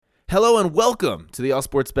Hello and welcome to the All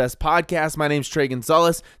Sports Best podcast. My name's Trey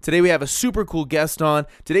Gonzalez. Today we have a super cool guest on.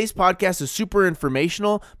 Today's podcast is super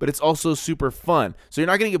informational, but it's also super fun. So you're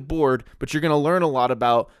not going to get bored, but you're going to learn a lot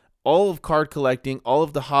about all of card collecting, all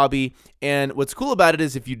of the hobby. And what's cool about it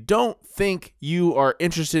is if you don't think you are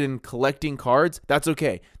interested in collecting cards, that's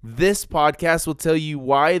okay. This podcast will tell you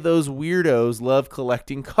why those weirdos love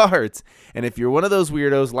collecting cards. And if you're one of those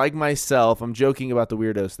weirdos like myself, I'm joking about the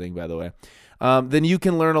weirdos thing, by the way, then you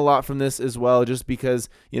can learn a lot from this as well, just because,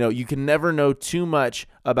 you can never know too much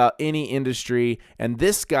about any industry. And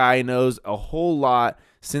this guy knows a whole lot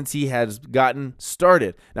since he has gotten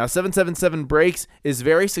started. Now, 777 Breaks is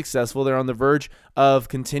very successful. They're on the verge of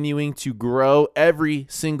continuing to grow every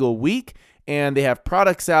single week, and they have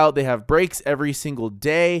products out. They have breaks every single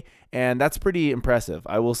day, and that's pretty impressive.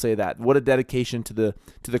 I will say that. What a dedication to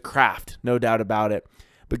the craft, no doubt about it.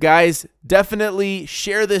 But guys, definitely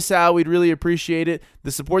share this out. We'd really appreciate it.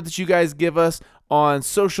 The support that you guys give us on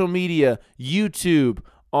social media, YouTube,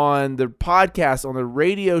 on the podcast, on the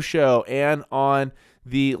radio show, and on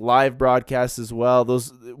the live broadcast as well.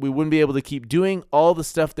 We wouldn't be able to keep doing all the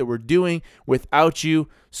stuff that we're doing without you.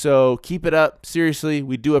 So keep it up. Seriously,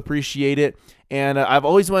 we do appreciate it. And I've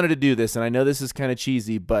always wanted to do this, and I know this is kind of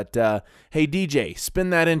cheesy, but hey, DJ, spin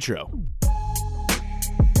that intro.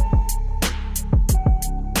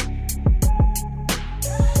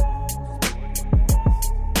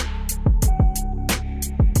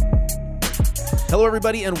 Hello,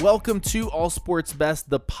 everybody, and welcome to All Sports Best,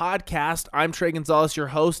 the podcast. I'm Trey Gonzalez, your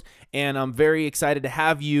host, and I'm very excited to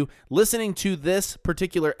have you listening to this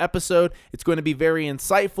particular episode. It's going to be very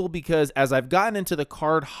insightful because as I've gotten into the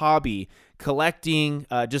card hobby, collecting,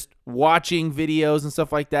 just watching videos and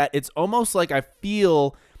stuff like that, it's almost like I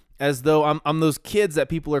feel as though I'm those kids that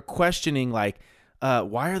people are questioning, like,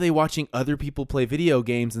 why are they watching other people play video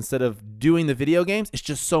games instead of doing the video games? It's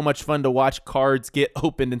just so much fun to watch cards get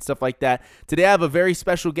opened and stuff like that. Today I have a very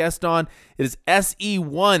special guest on. It is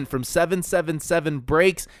SE1 from 777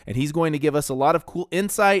 Breaks, and he's going to give us a lot of cool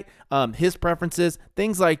insight, his preferences,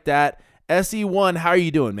 things like that. SE1, how are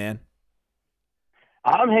you doing, man?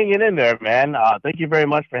 I'm hanging in there, man. Thank you very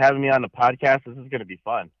much for having me on the podcast. This is going to be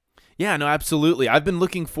fun. Yeah, no, absolutely. I've been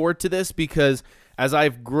looking forward to this because as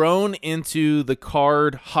I've grown into the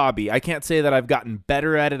card hobby, I can't say that I've gotten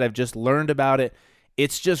better at it. I've just learned about it.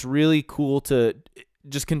 It's just really cool to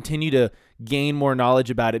just continue to gain more knowledge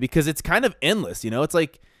about it because it's kind of endless. It's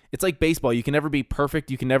like baseball. You can never be perfect.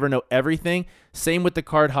 You can never know everything. Same with the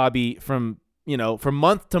card hobby. From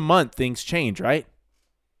month to month, things change, right?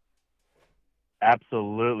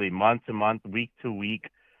 Absolutely. Month to month, week to week.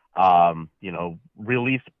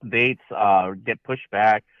 Release dates get pushed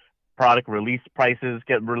back. Product release prices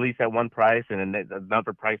get released at one price and then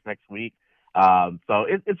another price next week. So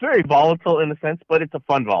it's very volatile in a sense, but it's a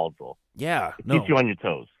fun volatile. Yeah. It keeps you on your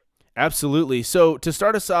toes. Absolutely. So to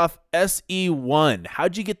start us off, SE1,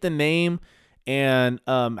 how'd you get the name and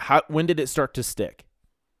when did it start to stick?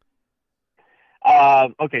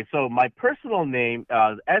 Okay, so my personal name,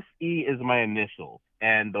 SE is my initials,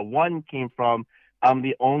 and the one came from I'm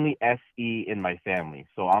the only SE in my family,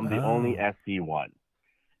 so I'm the only SE1.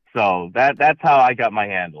 So that's how I got my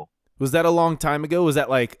handle. Was that a long time ago? Was that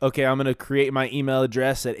like, okay, I'm going to create my email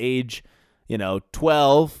address at age,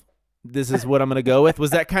 12. This is what I'm going to go with.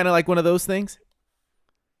 Was that kind of like one of those things?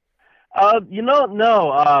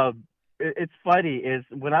 No. It's funny is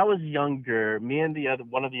when I was younger, me and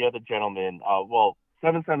one of the other gentlemen,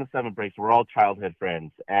 777 Breaks, we're all childhood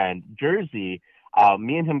friends, and Jersey,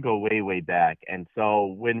 me and him go way, way back. And so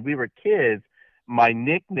when we were kids, my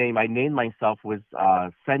nickname, I named myself, was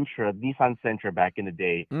Sentra, Nissan Sentra back in the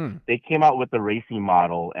day. They came out with the racing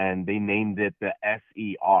model, and they named it the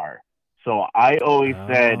SER. So I always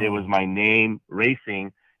said it was my name,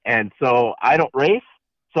 racing, and so I don't race.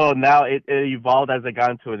 So now it evolved as I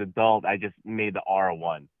got into an adult. I just made the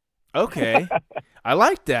R1. Okay. I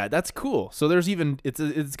like that. That's cool. So there's even,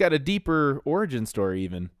 it's got a deeper origin story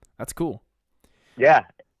even. That's cool. Yeah,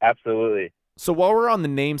 absolutely. So while we're on the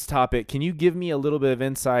names topic, can you give me a little bit of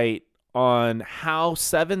insight on how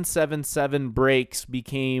 777 Breaks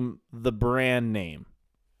became the brand name?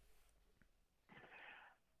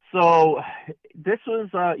 So this was,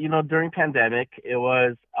 during pandemic. It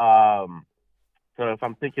was, so if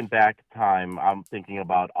I'm thinking back time, I'm thinking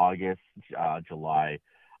about August, July,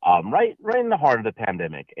 right in the heart of the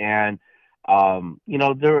pandemic. And, during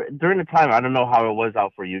the time, I don't know how it was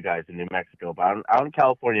out for you guys in New Mexico, but out in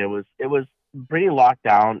California, it was pretty locked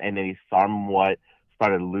down, and they somewhat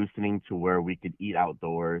started loosening to where we could eat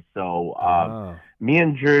outdoors. So me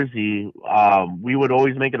and Jersey, we would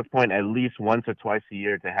always make it a point at least once or twice a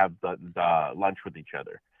year to have the lunch with each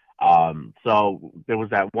other. So there was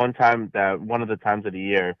that one time, that one of the times of the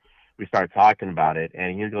year we started talking about it,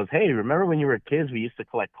 and he goes, "Hey, remember when you were kids? We used to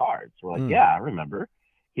collect cards." We're like, Mm. "Yeah, I remember."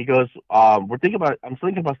 He goes, I'm thinking about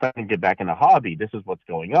starting to get back in the hobby. This is what's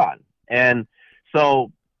going on." And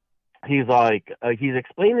so he's like, he's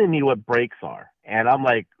explaining to me what breaks are, and I'm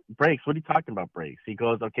like, "Breaks? What are you talking about, breaks?" He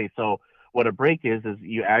goes, "Okay, so what a break is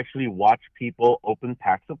you actually watch people open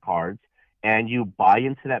packs of cards, and you buy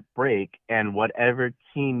into that break, and whatever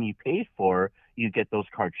team you paid for, you get those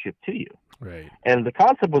cards shipped to you." Right. And the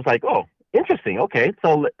concept was like, "Oh, interesting. Okay."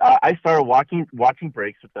 So I started watching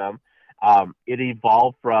breaks with them. It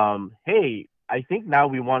evolved from, "Hey, I think now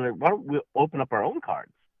why don't we open up our own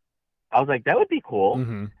cards?" I was like, "That would be cool."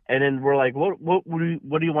 Mm-hmm. And then we're like, what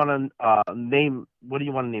do you want to name? What do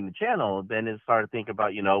you want to name the channel?" Then it started thinking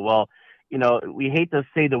about, well, we hate to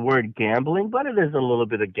say the word gambling, but it is a little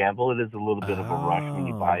bit of gamble. It is a little bit of a rush when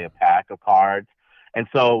you buy Oh. a pack of cards. And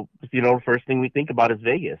so, the first thing we think about is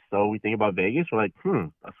Vegas. So we think about Vegas. We're like,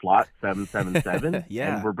 a slot 777, and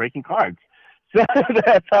Yeah. we're breaking cards. So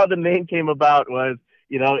that's how the name came about. It was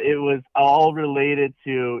all related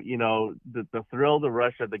to, the thrill, the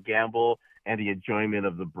rush of the gamble, and the enjoyment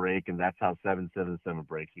of the break, and that's how 777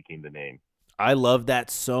 breaks became the name. I love that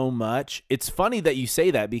so much. It's funny that you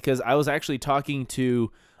say that because I was actually talking to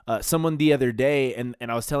someone the other day, and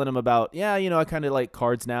I was telling them about, yeah, I kind of like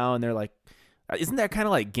cards now, and they're like, isn't that kind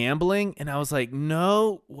of like gambling? And I was like,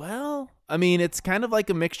 no, well, I mean, it's kind of like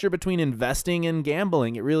a mixture between investing and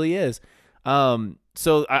gambling. It really is.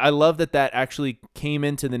 So I love that actually came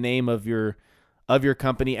into the name of your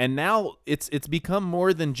company, and now it's become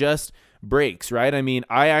more than just breaks, right? I mean,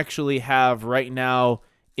 I actually have right now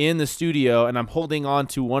in the studio, and I'm holding on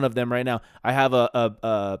to one of them right now. I have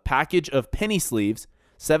a package of penny sleeves,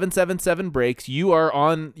 777 breaks. You are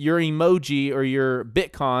on your emoji or your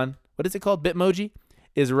Bitcon. What is it called? Bitmoji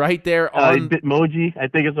is right there on. Bitmoji, I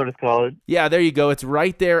think is what it's called. Yeah, there you go. It's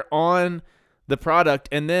right there on the product,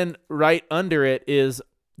 and then right under it is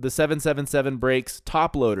the 777 breaks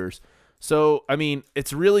top loaders. So, I mean,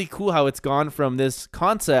 it's really cool how it's gone from this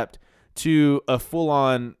concept to a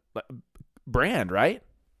full-on brand, right?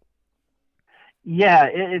 Yeah,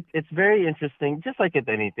 it's very interesting. Just like with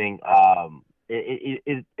anything,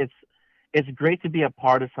 it's great to be a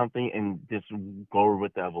part of something and just go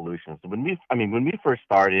with the evolution. So when we first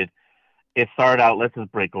started, it started out, let's just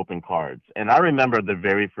break open cards. And I remember the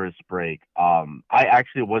very first break. I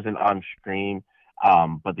actually wasn't on stream,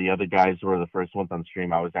 but the other guys were the first ones on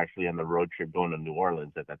stream. I was actually on the road trip going to New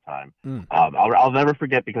Orleans at that time. Mm. I'll never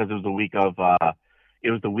forget because it was the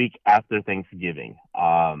week after Thanksgiving.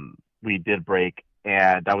 We did break,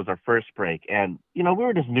 and that was our first break. And we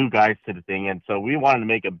were just new guys to the thing, and so we wanted to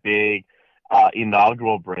make a big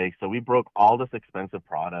inaugural break. So we broke all this expensive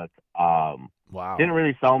product. Wow. Didn't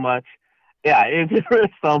really sell much. Yeah, it didn't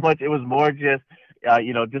really sell much. It was more just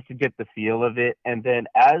just to get the feel of it. And then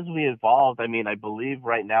as we evolved, I mean, I believe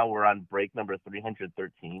right now we're on break number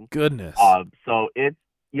 313. Goodness. It's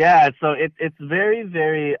very,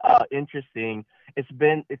 very interesting. It's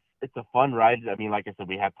a fun ride. I mean, like I said,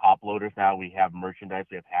 we have top loaders now. We have merchandise.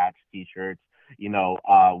 We have hats, T-shirts.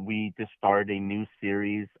 We just started a new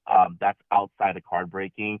series that's outside of card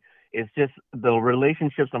breaking. It's just the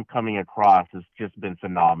relationships I'm coming across has just been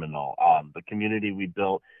phenomenal. The community we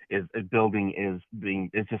built is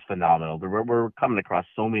just phenomenal. We're coming across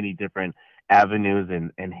so many different avenues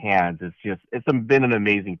and hands. It's been an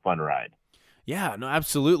amazing fun ride. Yeah, no,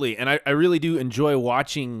 absolutely. And I really do enjoy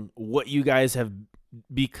watching what you guys have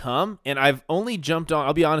become. And I've only jumped on,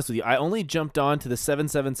 I'll be honest with you, I only jumped on to the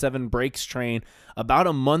 777 breaks train about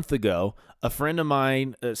a month ago. A friend of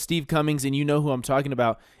mine, Steve Cummings, and you know who I'm talking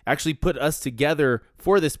about, actually put us together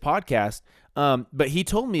for this podcast. But he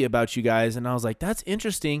told me about you guys, and I was like, that's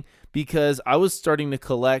interesting because I was starting to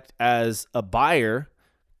collect as a buyer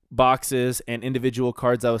boxes and individual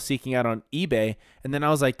cards I was seeking out on eBay. And then I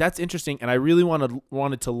was like, that's interesting. And I really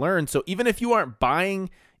wanted to learn. So even if you aren't buying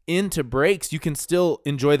into breaks, you can still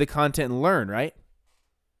enjoy the content and learn, right?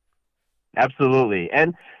 Absolutely.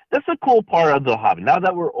 And that's a cool part of the hobby. Now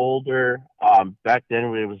that we're older, back then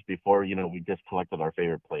it was before, we just collected our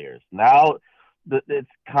favorite players. Now it's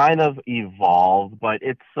kind of evolved, but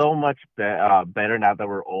it's so much better now that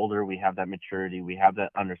we're older. We have that maturity. We have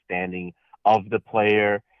that understanding of the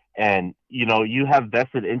player. And, you have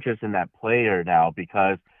vested interest in that player now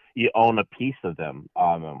because you own a piece of them.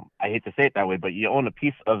 I hate to say it that way, but you own a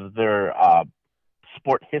piece of their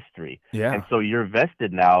sport history. And Yeah. so you're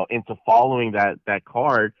vested now into following that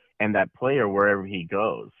card and that player wherever he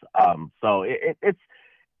goes. So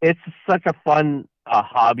it's such a fun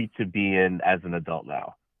hobby to be in as an adult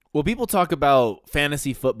now. Well, people talk about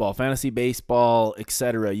fantasy football, fantasy baseball,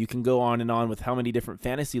 etc. You can go on and on with how many different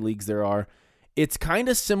fantasy leagues there are. It's kind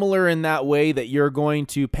of similar in that way that you're going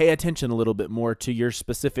to pay attention a little bit more to your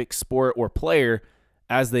specific sport or player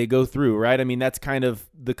as they go through, right? I mean, that's kind of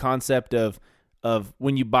the concept of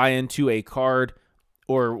when you buy into a card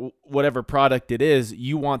or whatever product it is,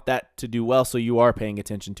 you want that to do well, so you are paying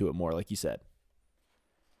attention to it more, like you said.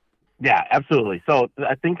 Yeah, absolutely. So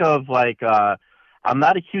I think of like I'm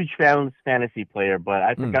not a huge fantasy player, but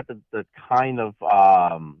I Mm. forgot the kind of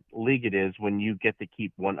league it is when you get to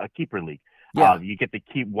keep a keeper league. Yeah. You get to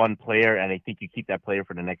keep one player, and I think you keep that player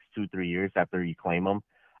for the next 2-3 years after you claim them.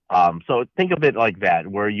 So think of it like that,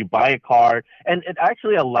 where you buy a card, and it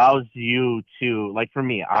actually allows you to, like for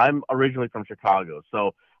me, I'm originally from Chicago,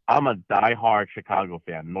 so I'm a diehard Chicago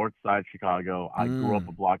fan, North Side Chicago. I grew up Mm.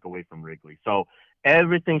 a block away from Wrigley, so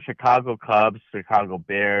everything Chicago Cubs, Chicago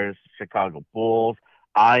Bears, Chicago Bulls,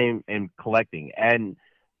 I am collecting. And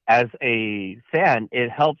as a fan, it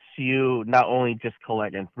helps you not only just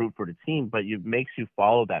collect and root for the team, but it makes you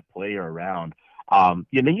follow that player around. Then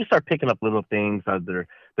you start picking up little things, their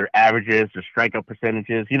averages, their strikeout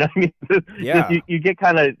percentages. You know what I mean? Just Yeah. you get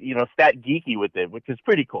kind of stat geeky with it, which is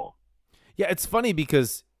pretty cool. Yeah, it's funny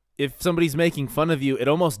because if somebody's making fun of you, it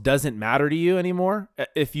almost doesn't matter to you anymore.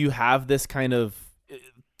 If you have this kind of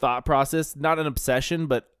thought process, not an obsession,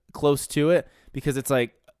 but close to it, because it's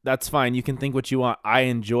like, that's fine. You can think what you want. I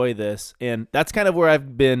enjoy this. And that's kind of where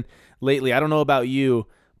I've been lately. I don't know about you,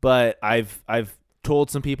 but I've told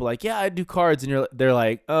some people like, yeah, I do cards. And they're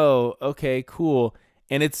like, oh, okay, cool.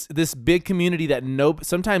 And it's this big community that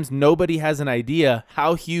sometimes nobody has an idea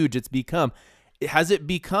how huge it's become. Has it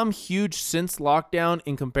become huge since lockdown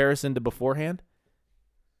in comparison to beforehand?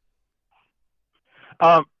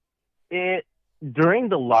 Um, it During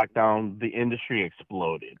the lockdown, the industry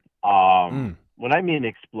exploded. Mm. When I mean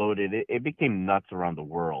exploded, it became nuts around the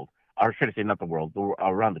world, or should I say not the world,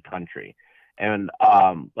 around the country. And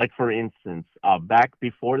like for instance, back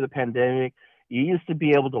before the pandemic, you used to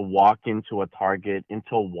be able to walk into a Target,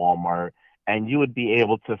 into a Walmart, and you would be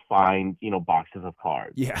able to find boxes of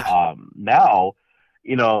cards. Yeah. Now,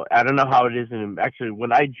 I don't know how it is in actually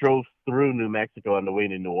when I drove through New Mexico on the way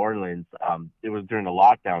to New Orleans, it was during the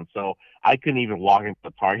lockdown, so I couldn't even walk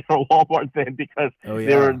into Target or Walmart then because Oh,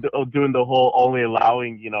 they were yeah. doing the whole only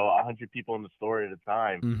allowing 100 people in the store at a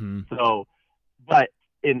time. Mm-hmm. So, but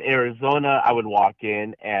in Arizona, I would walk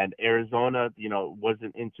in, and Arizona,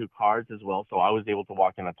 wasn't into cards as well, so I was able to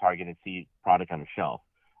walk in a Target and see product on the shelf.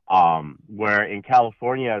 Where in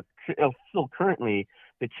California, still currently,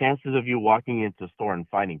 the chances of you walking into a store and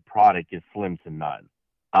finding product is slim to none.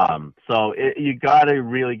 You got to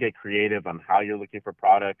really get creative on how you're looking for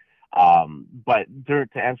product. But to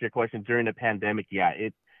answer your question, during the pandemic, yeah,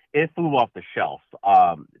 it flew off the shelf.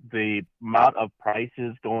 The amount of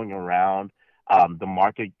prices going around, the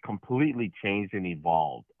market completely changed and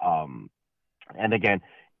evolved. And again,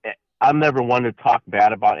 I'm never one to talk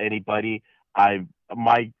bad about anybody. I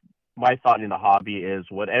my my thought in the hobby is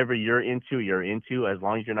whatever you're into, as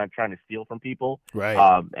long as you're not trying to steal from people,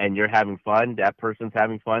 Right. and you're having fun, that person's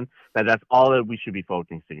having fun, that's all that we should be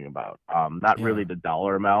focusing about. Not Yeah. really the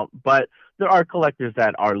dollar amount, but there are collectors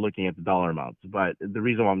that are looking at the dollar amounts. But the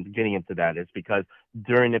reason why I'm getting into that is because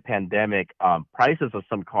during the pandemic, prices of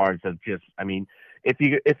some cards have just, I mean, if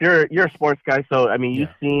you're a sports guy, so I mean, you've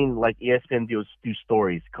Yeah. seen like ESPN do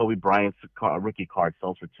stories. Kobe Bryant's rookie card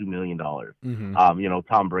sells for $2 million. Mm-hmm.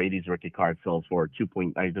 Tom Brady's rookie card sells for I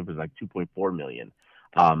think it was like 2.4 million.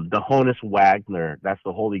 The Honus Wagner, that's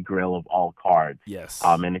the holy grail of all cards. Yes.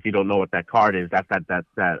 And if you don't know what that card is, that's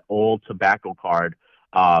that old tobacco card.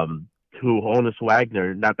 To Honus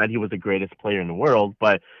Wagner, not that he was the greatest player in the world,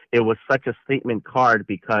 but it was such a statement card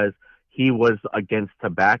because he was against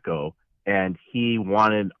tobacco and he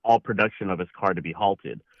wanted all production of his card to be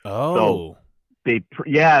halted. So Oh.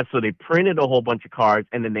 so they printed a whole bunch of cards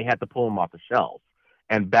and then they had to pull them off the shelves.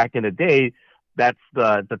 And back in the day, that's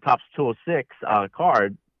the Topps 206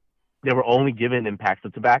 card. They were only given in packs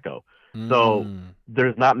of tobacco. So Mm.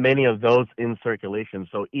 there's not many of those in circulation.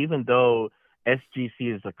 So even though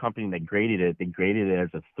SGC is the company that they graded it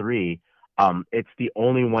as a 3. It's the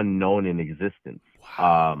only one known in existence.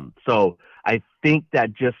 Wow. So I think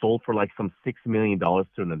that just sold for like some $6 million to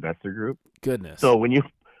an investor group. Goodness. So when you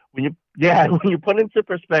put it into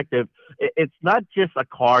perspective, it's not just a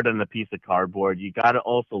card on a piece of cardboard. You got to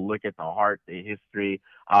also look at the heart, the history,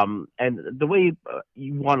 and the way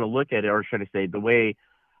you want to look at it, or should I say, the way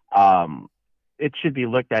um, it should be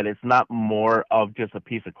looked at. It's not more of just a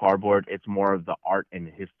piece of cardboard. It's more of the art and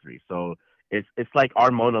history. So it's like our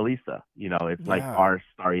Mona Lisa. It's like Yeah. our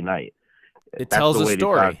Starry Night. It That's tells the a way to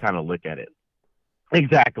story. kind of look at it.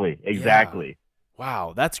 Exactly, Yeah. exactly.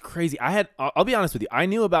 Wow, that's crazy. I'll be honest with you. I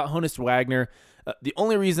knew about Honus Wagner. The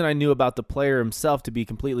only reason I knew about the player himself, to be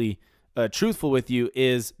completely truthful with you,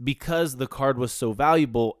 is because the card was so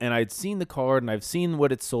valuable, and I'd seen the card and I've seen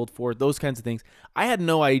what it's sold for, those kinds of things. I had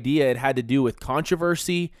no idea it had to do with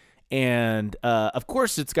controversy, and of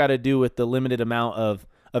course it's got to do with the limited amount of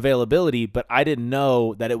availability, but I didn't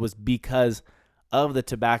know that it was because of the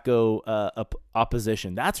tobacco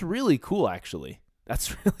opposition. That's really cool, actually.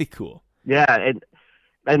 That's really cool. Yeah,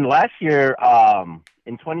 and last year,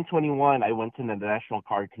 in 2021, I went to the National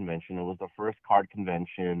Card Convention. It was the first card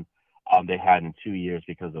convention they had in 2 years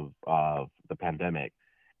because of the pandemic.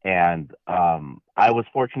 And I was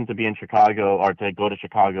fortunate to be in Chicago, or to go to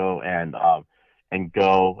Chicago and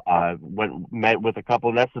go met with a couple.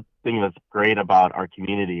 And that's the thing that's great about our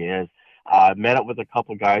community is met up with a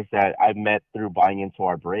couple guys that I met through buying into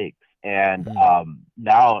our breaks, and Mm.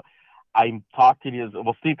 now I talk to these.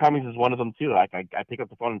 Well, Steve Cummings is one of them too. Like I pick up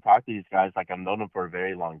the phone and talk to these guys like I've known them for a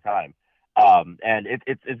very long time. And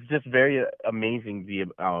it's just very amazing the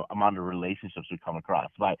amount of relationships we come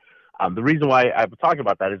across. But the reason why I'm talking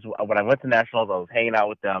about that is when I went to Nationals, I was hanging out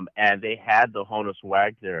with them, and they had the Honus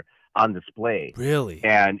Wagner on display, Really?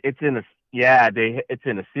 and it's in a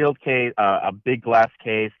sealed case, a big glass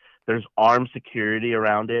case. There's armed security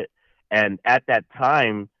around it, and at that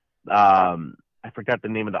time, I forgot the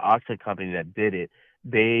name of the auction company that did it.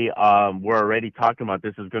 They were already talking about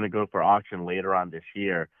this is going to go for auction later on this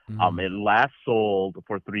year. Mm. It last sold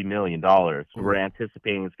for $3 million. We're Ooh,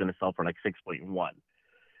 anticipating it's going to sell for like 6.1,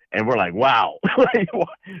 and we're like, wow. Like,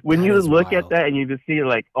 when that you is look at wild. that and you just see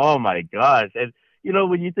like, oh my gosh, and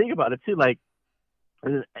when you think about it too, like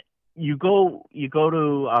you go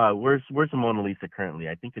to where's the Mona Lisa currently?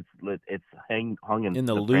 I think it's hung in In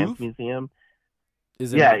the the France Louvre? Museum.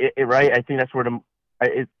 Is it Yeah, not? right. I think that's where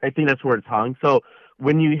I think that's where it's hung. So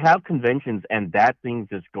when you have conventions and that thing's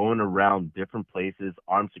just going around different places,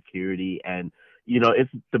 armed security, and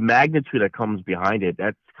it's the magnitude that comes behind it.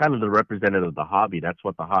 That's kind of the representative of the hobby. That's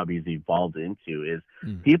what the hobby's evolved into. Is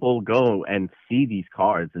Mm. people go and see these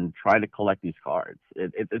cards and try to collect these cards.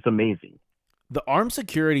 It's amazing. The armed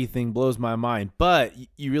security thing blows my mind, but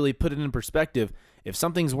you really put it in perspective. If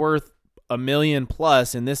something's worth a million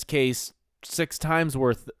plus, in this case, six times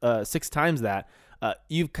that,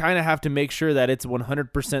 you kind of have to make sure that it's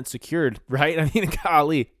 100% secured, right? I mean,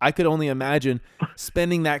 golly, I could only imagine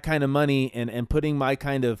spending that kind of money and putting my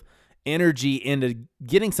kind of energy into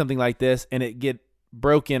getting something like this and it get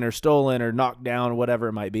broken or stolen or knocked down or whatever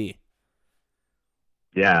it might be.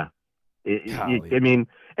 Yeah, I Golly. mean,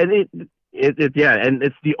 and yeah, and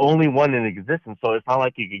it's the only one in existence, so it's not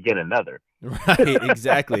like you could get another. Right,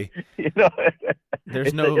 exactly. you know, There's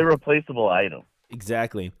it's an no irreplaceable item.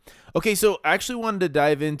 Exactly. Okay, so I actually wanted to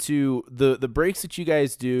dive into the breaks that you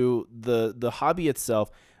guys do, the hobby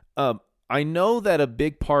itself. I know that a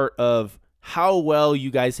big part of how well you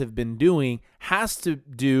guys have been doing has to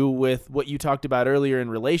do with what you talked about earlier in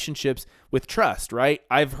relationships with trust, right?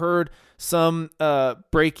 I've heard some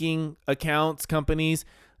breaking accounts companies,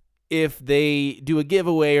 if they do a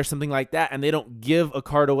giveaway or something like that and they don't give a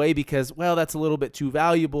card away because, well, that's a little bit too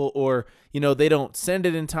valuable, or they don't send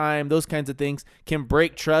it in time, those kinds of things can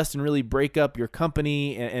break trust and really break up your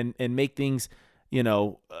company and make things you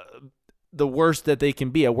know the worst that they can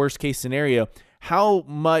be, a worst case scenario. How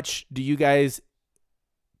much do you guys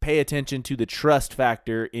pay attention to the trust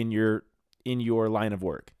factor in your line of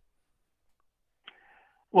work?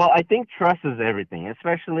 Well, I think trust is everything,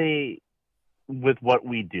 especially with what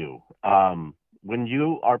we do. When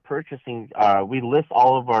you are purchasing, we list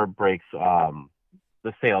all of our breaks,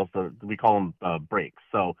 the sales, we call them breaks.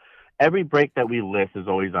 So every break that we list is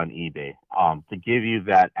always on eBay, to give you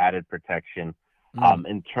that added protection. Mm,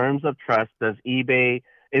 In terms of trust, is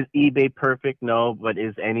eBay perfect? No, but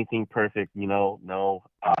is anything perfect? No. We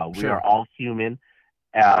are sure. all human.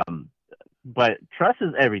 Um, but trust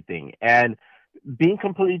is everything, and being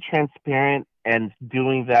completely transparent and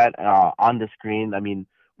doing that on the screen. I mean,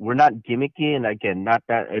 we're not gimmicky, and again, not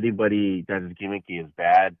that anybody that is gimmicky is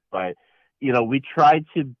bad, but we try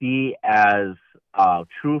to be as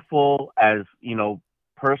truthful, as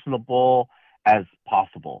personable as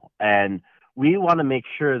possible, and we want to make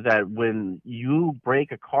sure that when you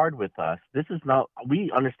break a card with us,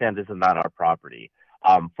 we understand this is not our property.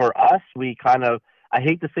 For us, we kind of, I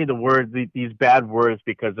hate to say these bad words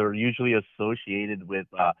because they're usually associated with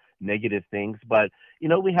negative things, but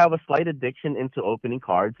we have a slight addiction into opening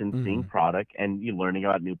cards and seeing Hmm. product and you learning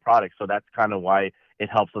about new products. So that's kind of why it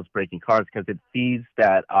helps us breaking cards, because it feeds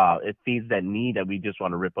that need that we just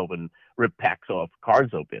want to rip packs of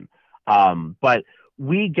cards open. But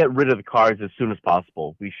we get rid of the cards as soon as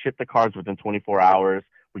possible. We ship the cards within 24 hours.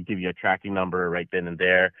 We give you a tracking number right then and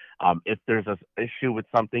there. If there's an issue with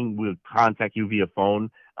something, we'll contact you via phone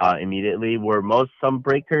immediately. Where some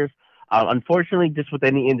breakers, unfortunately, just with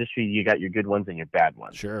any industry, you got your good ones and your bad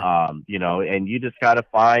ones. Sure. And you just got to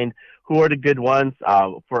find who are the good ones.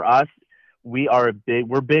 For us,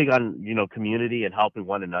 we're big on community and helping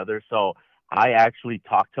one another. So I actually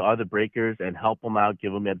talk to other breakers and help them out,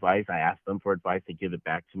 give them advice. I ask them for advice, they give it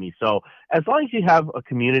back to me. So as long as you have a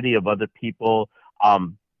community of other people,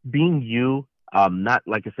 being you, not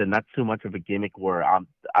like I said, not too much of a gimmick where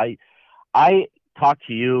I talk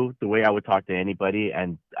to you the way I would talk to anybody,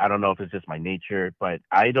 and I don't know if it's just my nature, but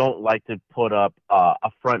I don't like to put up a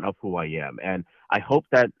front of who I am, and I hope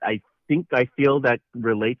that I feel that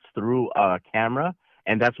relates through a camera,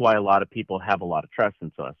 and that's why a lot of people have a lot of trust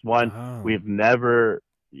into us. One, Oh. we've never.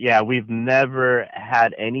 Yeah, we've never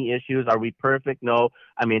had any issues. Are we perfect? No.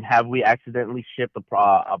 I mean, have we accidentally shipped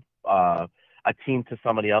a team to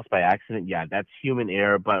somebody else by accident? Yeah, that's human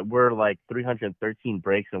error, but we're like 313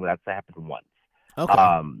 breaks, and that's happened once. Okay.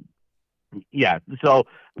 Um, yeah, so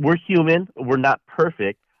we're human. We're not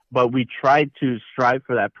perfect, but we try to strive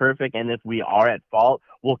for that perfect. And if we are at fault,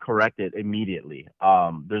 we'll correct it immediately.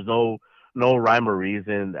 There's no rhyme or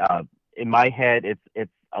reason. In my head,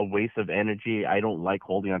 it's a waste of energy. I don't like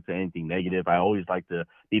holding on to anything negative. I always like to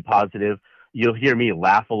be positive. You'll hear me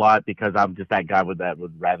laugh a lot because I'm just that guy that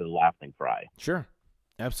would rather laugh than cry. Sure.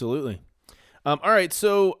 Absolutely. All right,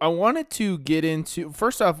 so I wanted to get into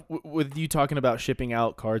first off with you talking about shipping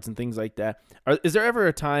out cards and things like that. Is there ever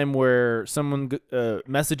a time where someone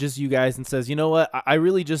messages you guys and says, "You know what? I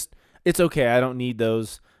really just it's okay. I don't need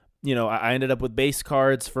those. I ended up with base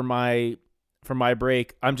cards for my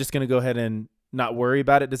break. I'm just gonna go ahead and not worry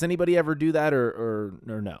about it." Does anybody ever do that or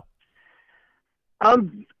no?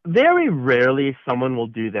 Very rarely someone will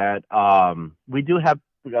do that. We do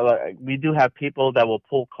have people that will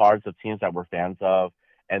pull cards of teams that we're fans of,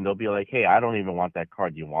 and they'll be like, "Hey, I don't even want that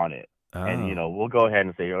card. You want it?" And Oh, we'll go ahead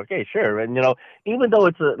and say, "Okay, sure." And even though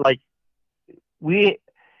we,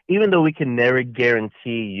 even though we can never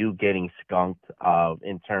guarantee you getting skunked,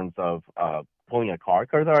 in terms of pulling a card,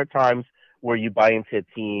 because there are times where you buy into a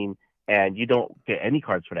team and you don't get any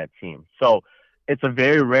cards for that team. So it's a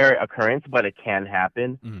very rare occurrence, but it can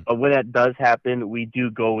happen. mhm. But when that does happen, we do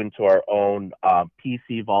go into our own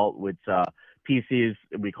PC vault, which PCs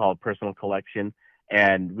we call personal collection,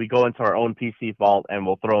 and we go into our own PC vault and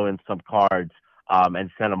we'll throw in some cards and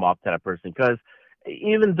send them off to that person. Because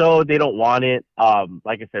even though they don't want it,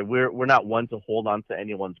 like I said, we're not one to hold on to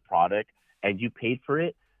anyone's product, and you paid for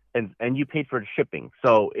it, and you paid for the shipping,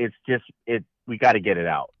 so it's just it. We got to get it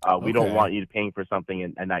out. We don't Okay. want you paying for something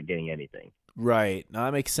and not getting anything. Right. No,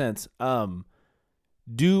 that makes sense.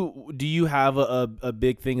 Do you have a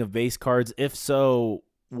big thing of base cards? If so,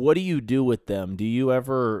 what do you do with them? Do you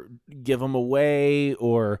ever give them away?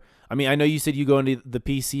 Or, I mean, I know you said you go into the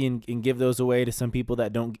PC and give those away to some people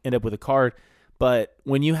that don't end up with a card. But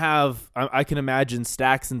when you have, I can imagine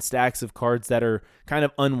stacks and stacks of cards that are kind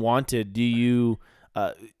of unwanted.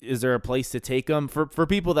 Is there a place to take them for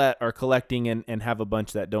people that are collecting and have a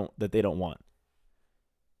bunch that they don't want?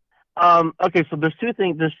 Okay, so there's two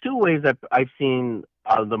things. There's two ways that I've seen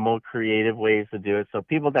the more creative ways to do it. So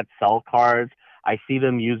people that sell cards, I see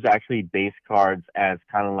them use actually base cards as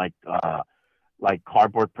kind of like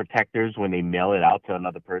cardboard protectors when they mail it out to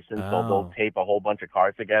another person. So they'll Oh, tape a whole bunch of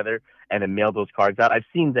cards together and then mail those cards out. I've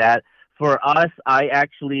seen that. For us, I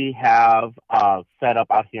actually have set up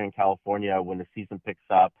out here in California when the season picks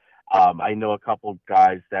up. I know a couple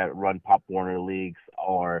guys that run Pop Warner leagues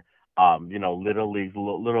or little leagues,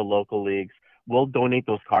 little local leagues. We'll donate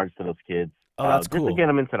those cards to those kids oh, that's just to cool. get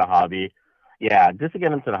them into the hobby. Yeah, just to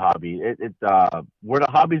get into the hobby. Where the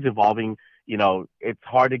hobby's evolving. It's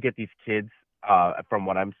hard to get these kids, from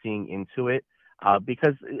what I'm seeing, into it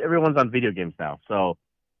because everyone's on video games now. So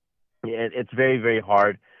it's very, very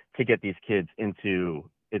hard to get these kids into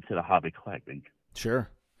the hobby collecting. Sure.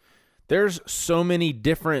 There's so many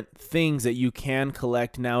different things that you can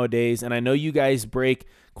collect nowadays, and I know you guys break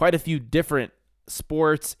quite a few different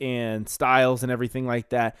sports and styles and everything like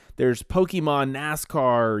that. There's Pokemon,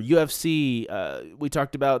 NASCAR, UFC. We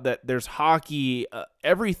talked about that. There's hockey.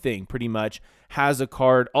 Everything pretty much has a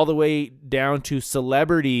card, all the way down to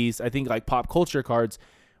celebrities. I think like pop culture cards.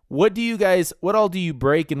 What all do you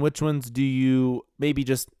break, and which ones do you maybe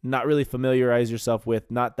just not really familiarize yourself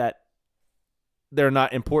with? Not that they're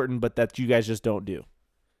not important, but that you guys just don't do.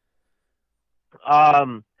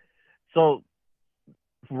 Um, so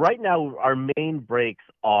right now, our main breaks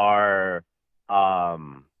are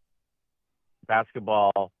um,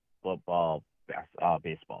 basketball, football,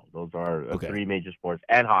 baseball. Those are Okay. three major sports,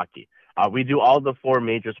 and hockey. We do all the four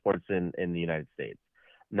major sports in the United States.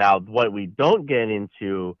 Now, what we don't get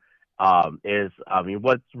into is, I mean,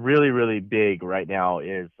 what's really, really big right now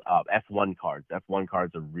is F1 cards. F1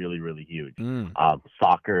 cards are really, really huge. Mm.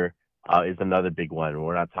 Soccer is another big one.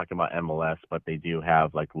 We're not talking about MLS, but they do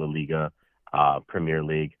have like La Liga, Premier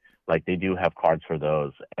League. Like they do have cards for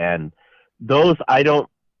those. And those,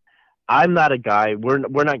 I'm not a guy. We're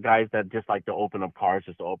not guys that just like to open up cards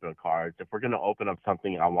just to open up cards. If we're gonna open up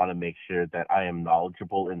something, I want to make sure that I am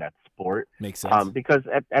knowledgeable in that sport. Makes sense. Because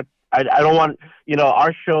I don't want,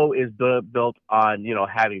 our show is built on,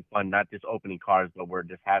 having fun, not just opening cards, but we're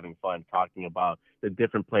just having fun talking about the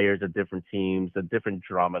different players, the different teams, the different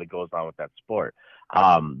drama that goes on with that sport.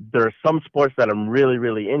 There are some sports that I'm really,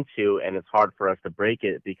 really into, and it's hard for us to break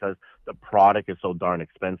it because the product is so darn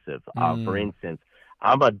expensive. For instance,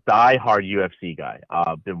 I'm a die-hard UFC guy.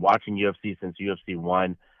 I've been watching UFC since UFC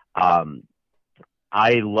 1.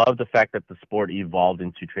 I love the fact that the sport evolved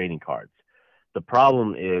into trading cards. The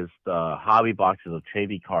problem is the hobby boxes of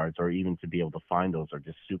trading cards, or even to be able to find those, are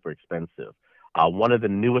just super expensive. One of the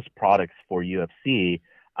newest products for UFC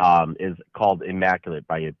is called Immaculate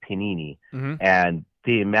by Panini. Mm-hmm. And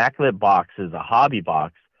the Immaculate box is a hobby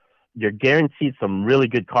box. You're guaranteed some really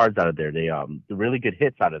good cards out of there. They really good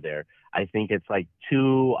hits out of there. I think it's like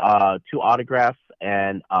two autographs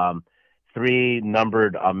and three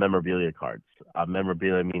numbered memorabilia cards.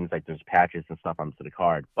 Memorabilia means like there's patches and stuff onto the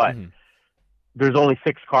card, but there's only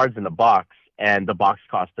 6 cards in the box, and the box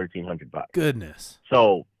costs $1,300. Goodness.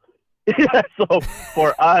 So, so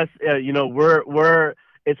for us, we're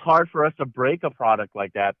it's hard for us to break a product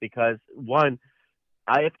like that because one,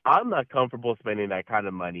 if I'm not comfortable spending that kind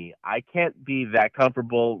of money, I can't be that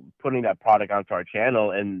comfortable putting that product onto our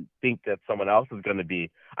channel and think that someone else is going to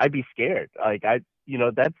be. I'd be scared. Like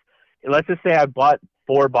that's, let's just say I bought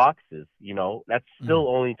 4 boxes. That's still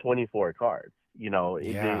only 24 cards.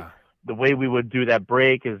 Yeah. The way we would do that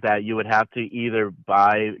break is that you would have to either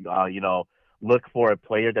buy, look for a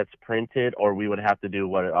player that's printed, or we would have to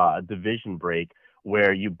do a division break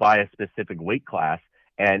where you buy a specific weight class.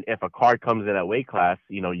 And if a card comes in at weight class,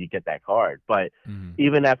 you get that card. But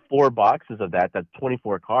even at 4 boxes of that's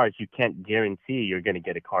 24 cards, you can't guarantee you're going to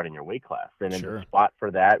get a card in your weight class. And then the spot for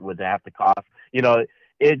that would have to cost,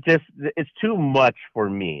 it's too much for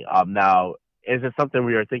me. Now, is it something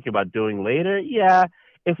we are thinking about doing later? Yeah,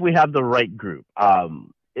 if we have the right group.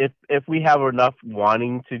 If we have enough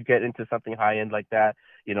wanting to get into something high end like that,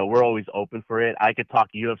 we're always open for it. I could talk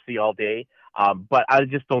UFC all day. But I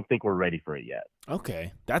just don't think we're ready for it yet.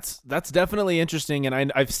 Okay, that's definitely interesting,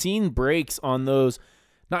 and I've seen breaks on those,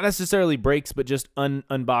 not necessarily breaks, but just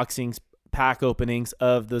unboxings, pack openings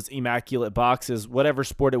of those Immaculate boxes, whatever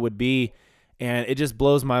sport it would be, and it just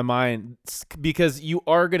blows my mind because you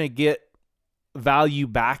are gonna get value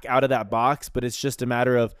back out of that box, but it's just a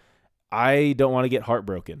matter of I don't want to get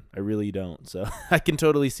heartbroken. I really don't. So I can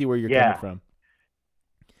totally see where you're coming from.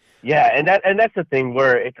 Yeah, and that's the thing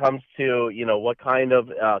where it comes to, what kind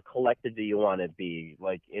of collector do you want to be?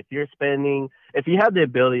 Like, if you have the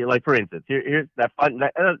ability, like, for instance, here's that fun,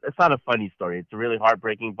 it's not a funny story. It's really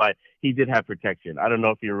heartbreaking, but he did have protection. I don't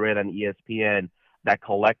know if you read on ESPN that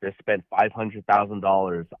collector spent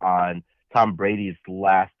 $500,000 on Tom Brady's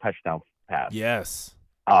last touchdown pass. Yes.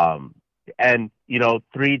 And,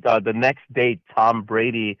 the next day, Tom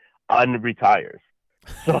Brady unretires.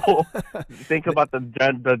 So think about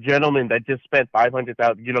the gentleman that just spent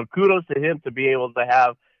 $500,000. Kudos to him to be able to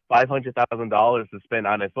have $500,000 to spend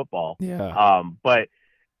on a football. Yeah. But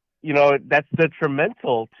that's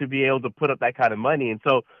detrimental to be able to put up that kind of money, and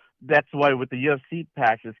so that's why with the UFC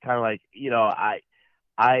packs, it's kind of like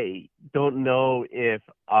I don't know if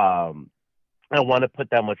I want to put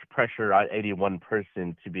that much pressure on any one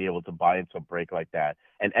person to be able to buy into a break like that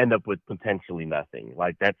and end up with potentially nothing.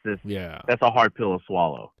 Like that's a hard pill to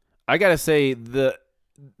swallow. I gotta say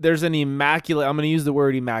there's an immaculate. I'm gonna use the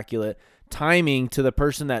word immaculate timing to the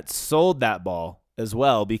person that sold that ball as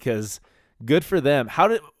well, because good for them.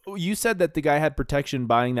 You said that the guy had protection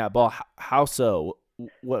buying that ball? How so?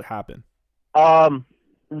 What happened? To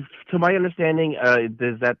my understanding,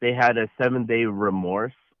 is that they had a 7-day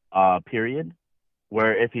remorse period,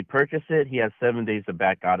 where if he purchased it, he has 7 days to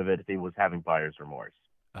back out of it if he was having buyer's remorse.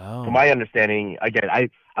 Oh. To my understanding, again,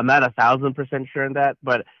 I'm not 1,000% sure in that,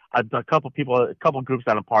 but a couple groups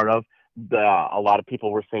that I'm part of, a lot of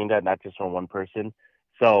people were saying that, not just from one person.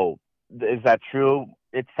 So is that true?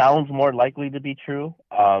 It sounds more likely to be true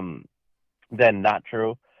than not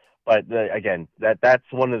true. But again, that's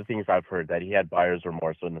one of the things I've heard, that he had buyer's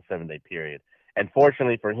remorse in the 7-day period. And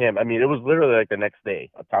fortunately for him, I mean, it was literally like the next day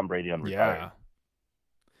of Tom Brady on retiring. Yeah.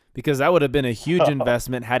 Because that would have been a huge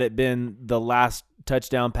investment had it been the last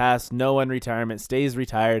touchdown pass, no one retirement, stays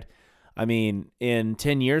retired. I mean, in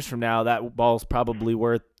 10 years from now, that ball's probably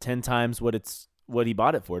worth 10 times what he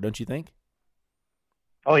bought it for, don't you think?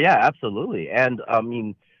 Oh yeah, absolutely. And I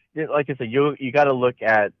mean, like I said, you got to look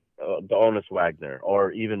at the Honus Wagner,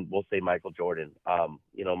 or even we'll say Michael Jordan.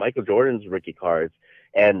 Michael Jordan's rookie cards,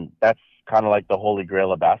 and that's kind of like the holy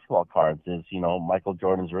grail of basketball cards. Is Michael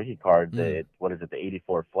Jordan's rookie card. What is it? The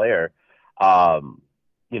 '84 Flair. Um,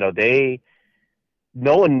 they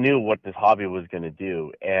no one knew what this hobby was going to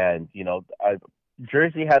do, and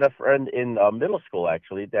Jersey had a friend in middle school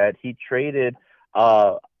actually that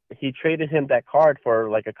Uh, he traded him that card for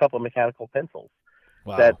like a couple of mechanical pencils.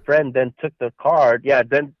 Wow. That friend then took the card,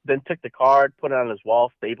 then took the card, put it on his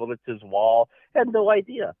wall, stapled it to his wall. Had no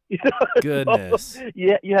idea. Goodness. So,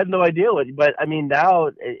 yeah, you had no idea what. But I mean, now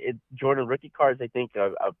Jordan rookie cards, I think,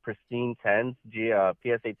 pristine tens,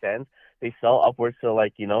 PSA tens, they sell upwards to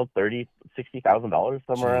like $30,000-$60,000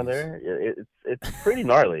 somewhere around there. It's pretty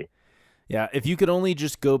gnarly. Yeah, if you could only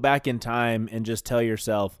just go back in time and just tell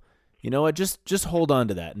yourself, you know what, just hold on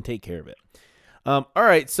to that and take care of it. All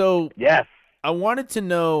right, so Yes. I wanted to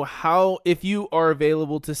know how, if you are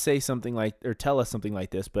available to say something like, or tell us something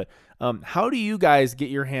like this, but how do you guys get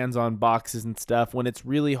your hands on boxes and stuff when it's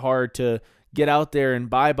really hard to get out there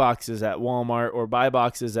and buy boxes at Walmart or buy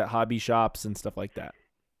boxes at hobby shops and stuff like that?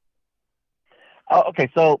 Okay,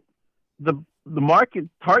 so the market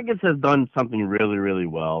Target has done something really really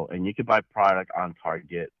well, and you can buy product on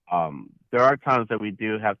Target. There are times that we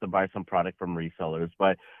do have to buy some product from resellers,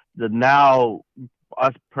 but now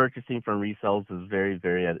us purchasing from resellers is very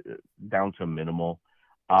very down to minimal.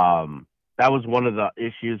 That was one of the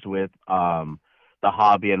issues with the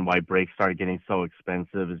hobby and why breaks started getting so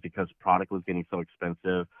expensive, is because product was getting so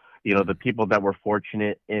expensive. The people that were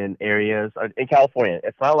fortunate in areas in California,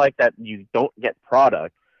 it's not like that you don't get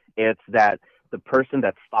product. It's that the person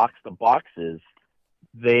that stocks the boxes,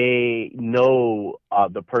 they know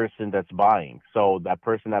the person that's buying. So that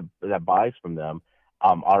person that buys from them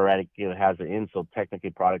already has it in. So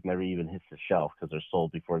technically, product never even hits the shelf because they're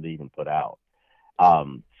sold before they even put out.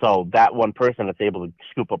 So that one person that's able to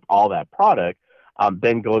scoop up all that product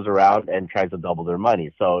then goes around and tries to double their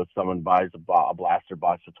money. So if someone buys a blaster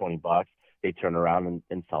box for $20, they turn around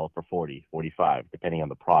and sell it for 40, 45, depending on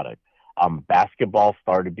the product. Basketball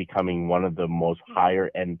started becoming one of the most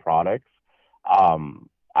higher end products.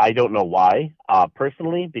 I don't know why,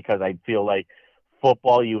 personally, because I feel like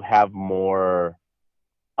football, you have more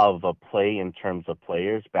of a play in terms of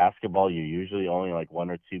players. Basketball, you're usually only like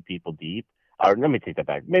one or two people deep. Or let me take that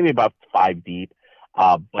back, maybe about five deep.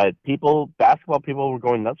 But basketball people were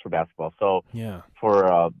going nuts for basketball. So Yeah.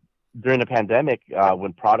 for during the pandemic,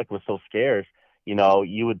 when product was so scarce,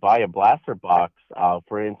 you would buy a blaster box.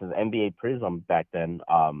 For instance, NBA Prism back then,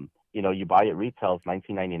 you buy it retails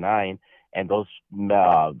 $19.99, and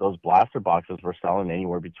those blaster boxes were selling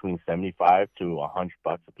anywhere between $75 to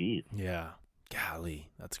 $100 a piece. Yeah. Golly,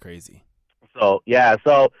 that's crazy. So yeah,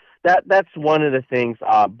 so that's one of the things.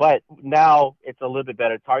 But now it's a little bit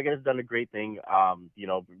better. Target has done a great thing.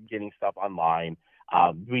 Getting stuff online.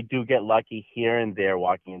 We do get lucky here and there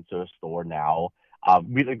walking into a store now.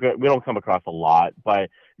 We don't come across a lot, but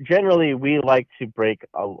generally we like to break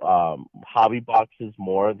hobby boxes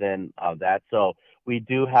more than that. So we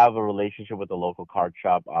do have a relationship with the local card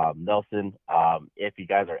shop, Nelson. If you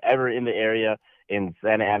guys are ever in the area in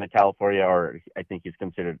Santa Ana, California, or I think he's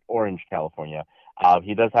considered Orange, California,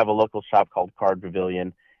 he does have a local shop called Card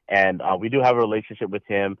Pavilion, and we do have a relationship with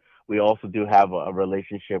him. We also do have a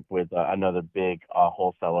relationship with another big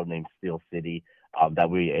wholesaler named Steel City that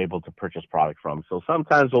we're able to purchase product from. So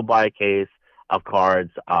sometimes we'll buy a case of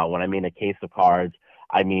cards. When I mean a case of cards,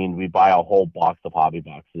 I mean we buy a whole box of hobby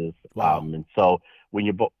boxes. Wow. And so when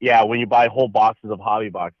you buy whole boxes of hobby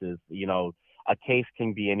boxes, a case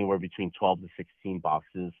can be anywhere between 12 to 16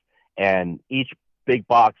 boxes, and each big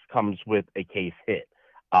box comes with a case hit.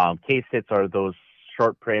 Case hits are those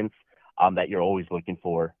short prints that you're always looking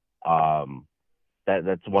for.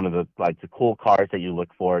 That's one of the cool cards that you look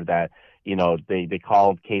for, that they call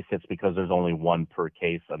them case hits because there's only one per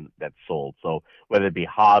case that's sold. So whether it be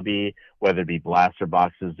hobby, whether it be blaster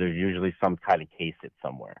boxes, there's usually some kind of case hit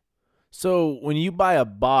somewhere. So when you buy a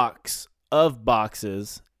box of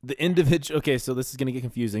boxes, the individual, okay, so this is going to get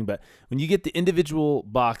confusing, but when you get the individual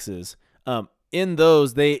boxes, in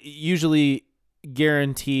those, they usually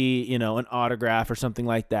guarantee, an autograph or something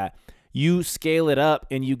like that. You scale it up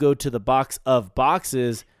and you go to the box of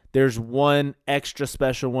boxes. There's one extra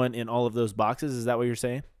special one in all of those boxes. Is that what you're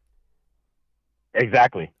saying?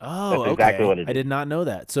 Exactly. Oh, That's exactly okay. what it I is. did not know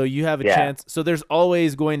that. So you have a Yeah. chance. So there's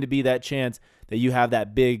always going to be that chance that you have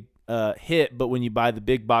that big hit, but when you buy the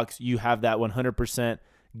big box, you have that 100%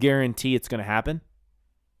 guarantee it's going to happen.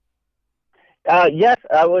 Yes,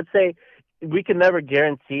 I would say we can never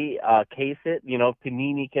guarantee case it. You know,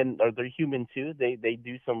 Panini can, or they're human too. They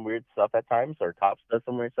do some weird stuff at times, or Topps does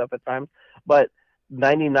some weird stuff at times. But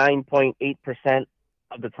 99.8%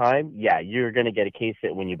 of the time, yeah, you're gonna get a case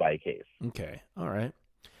hit when you buy a case. Okay. All right.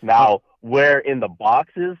 Uh, Now, where in the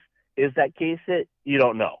boxes is that case hit? You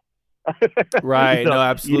don't know. you right. know, No, you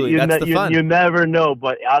absolutely. you, That's ne- the you you fun. never know.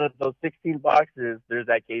 But out of those 16 boxes, there's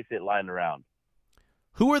that case hit lying around.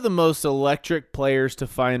 Who are the most electric players to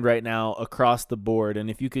find right now across the board? And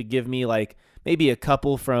if you could give me like maybe a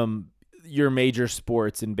couple from your major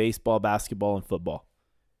sports in baseball, basketball, and football.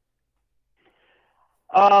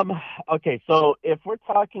 Um, okay, so if we're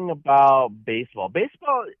talking about baseball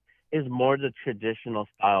is more the traditional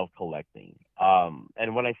style of collecting.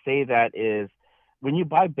 And when I say that is when you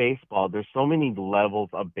buy baseball, there's so many levels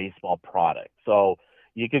of baseball product. So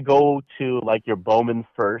you could go to like your Bowman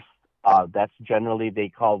first. That's generally they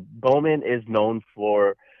call Bowman is known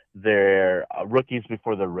for their rookies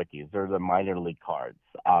before the rookies. They're the minor league cards.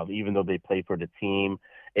 Even though they play for the team,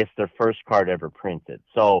 it's their first card ever printed.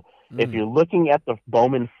 So if Mm. you're looking at the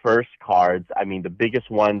Bowman First cards, I mean, the biggest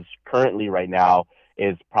ones currently right now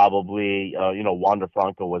is probably, Wander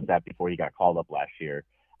Franco was that before he got called up last year.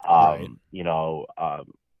 Right.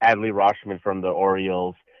 Adley Rutschman from the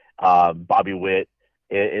Orioles, Bobby Witt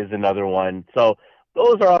is another one. So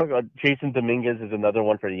those are all, Jason Dominguez is another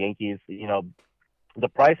one for the Yankees. The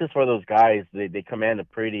prices for those guys, they command a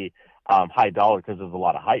pretty high dollar because there's a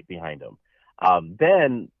lot of hype behind them.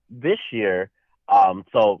 Then this year,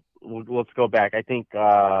 so let's go back. I think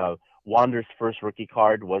Wander's first rookie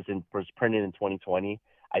card was printed in 2020.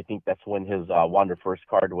 I think that's when his Wander first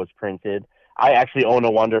card was printed. I actually own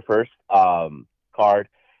a Wander first card,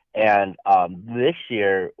 and this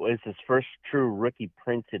year was his first true rookie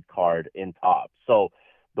printed card in top. So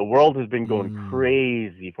the world has been going Mm.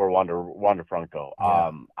 crazy for Wander Franco.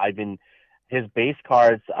 Yeah. I've been his base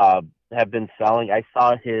cards have been selling. I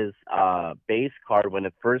saw his base card when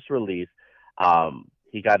it first released.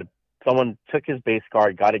 He got someone took his base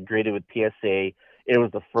card, got it graded with PSA. It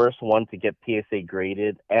was the first one to get PSA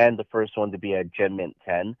graded and the first one to be a Gem Mint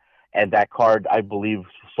 10. And that card, I believe,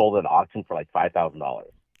 sold at auction for like $5,000.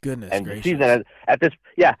 Goodness And the season gracious.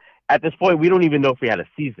 at this point, we don't even know if we had a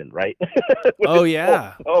season, right? With Oh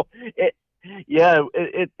this poll. yeah. So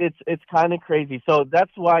it's kind of crazy. So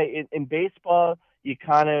that's why in baseball, you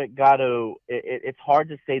kind of got to. It's hard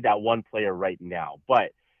to say that one player right now,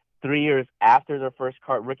 but 3 years after the first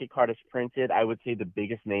rookie card is printed, I would say the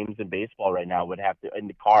biggest names in baseball right now would have to in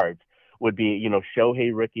the cards would be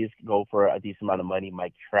Shohei rookies go for a decent amount of money.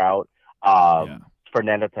 Mike Trout, Yeah.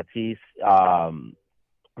 Fernando Tatis,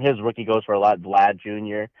 his rookie goes for a lot. Vlad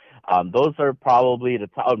Jr. Those are probably the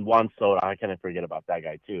top. Juan Soto. I can't forget about that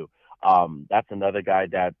guy too. That's another guy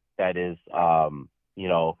that is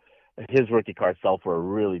his rookie cards sell for a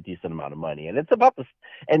really decent amount of money, and it's about the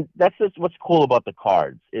and that's just what's cool about the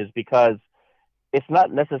cards is because it's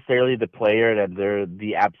not necessarily the player that they're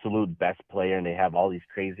the absolute best player and they have all these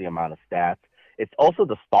crazy amount of stats. It's also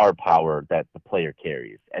the star power that the player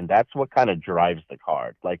carries, and that's what kind of drives the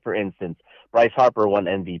card. Like for instance, Bryce Harper won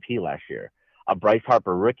MVP last year. A Bryce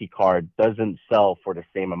Harper rookie card doesn't sell for the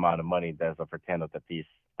same amount of money as a Fernando Tatis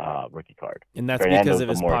rookie card. And that's because Fernando's of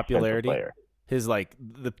the his more expensive popularity. player. His like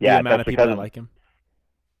the Yeah, amount that's of people because that of like him.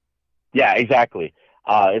 Yeah, exactly.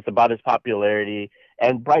 It's about his popularity.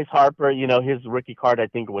 And Bryce Harper, his rookie card I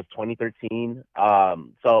think was 2013.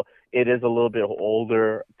 So it is a little bit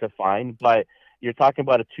older to find, but you're talking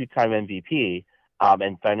about a two-time MVP.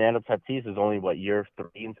 And Fernando Tatis is only year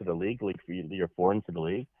three into the league, year four into the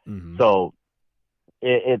league. Hmm. So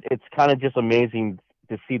it's kind of just amazing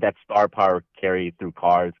to see that star power carry through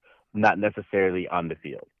cards, not necessarily on the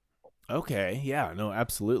field. Okay. Yeah. No.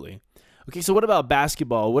 Absolutely. Okay. So what about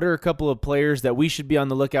basketball? What are a couple of players that we should be on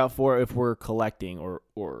the lookout for if we're collecting or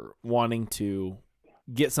wanting to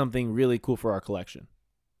get something really cool for our collection?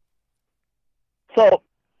 So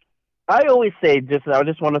I always say I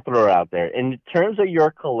just want to throw it out there. In terms of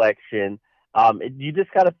your collection, you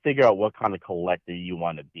just got to figure out what kind of collector you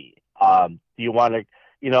want to be. Do you want to,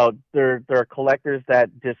 there are collectors that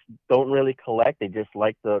just don't really collect. They just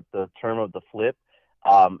like the term of the flip,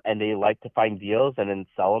 and they like to find deals and then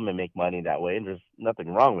sell them and make money that way. And there's nothing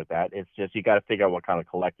wrong with that. It's just you got to figure out what kind of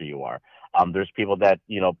collector you are. There's people that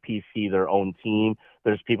PC their own team.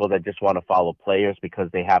 There's people that just want to follow players because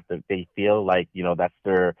they feel like that's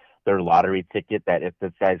their lottery ticket that if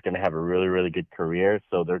this guy's going to have a really, really good career,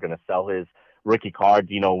 so they're going to sell his rookie card,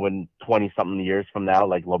 when 20 something years from now,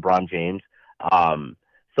 like LeBron James. Um,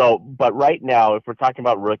 but right now, if we're talking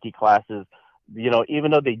about rookie classes,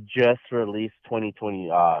 even though they just released 2020,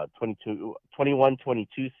 22, 21,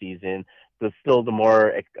 22 season, the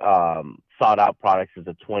more sought out products is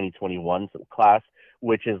the 2021 class,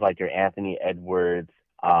 which is like your Anthony Edwards,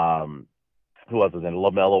 who else was in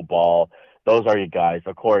LaMelo Ball. Those are your guys.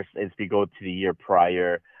 Of course, if you go to the year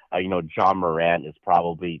prior, John Morant is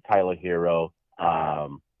probably Tyler Hero,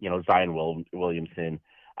 Zion Williamson.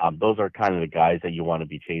 Those are kind of the guys that you want to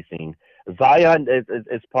be chasing. Zion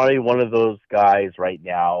is probably one of those guys right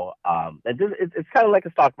now. It's kind of like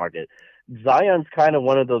a stock market. Zion's kind of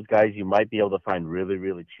one of those guys you might be able to find really,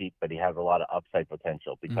 really cheap, but he has a lot of upside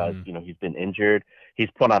potential because, he's been injured. He's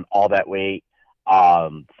put on all that weight.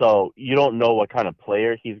 So you don't know what kind of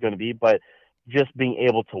player he's going to be, but just being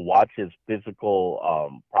able to watch his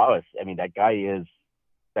physical prowess, I mean, that guy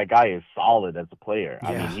is solid as a player. Yeah.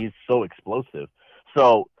 I mean, he's so explosive.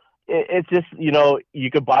 So it's just,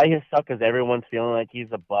 you could buy his stuff because everyone's feeling like he's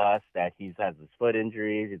a bust, that he has his foot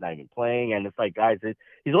injuries, he's not even playing. And it's like, guys,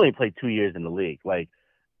 he's only played 2 years in the league. Like,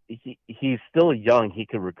 he's still young. He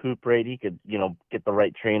could recuperate. He could, get the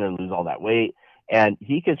right trainer and lose all that weight. And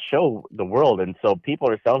he could show the world. And so people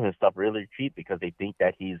are selling his stuff really cheap because they think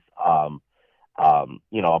that he's, a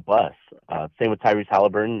bust. Same with Tyrese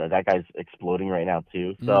Halliburton. That guy's exploding right now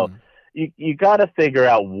too. So you got to figure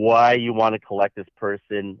out why you want to collect this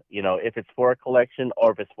person. If it's for a collection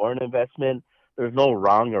or if it's for an investment, there's no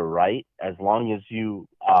wrong or right. As long as you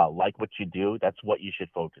like what you do, that's what you should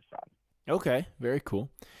focus on. Okay, very cool.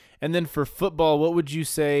 And then for football, what would you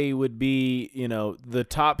say would be, the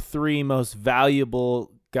top 3 most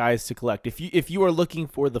valuable guys to collect? If you are looking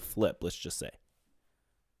for the flip, let's just say.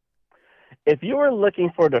 If you were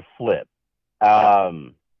looking for the flip,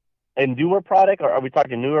 and newer product, or are we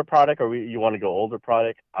talking newer product, or you want to go older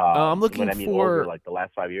product? I'm looking for older, like the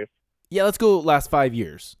last 5 years. Yeah, let's go last 5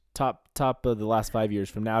 years. Top of the last 5 years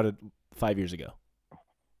from now to 5 years ago.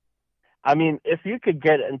 I mean, if you could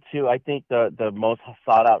get into, I think the most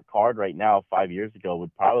sought out card right now 5 years ago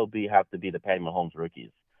would probably have to be the Patty Mahomes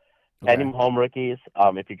rookies. Okay. Patty Mahomes rookies.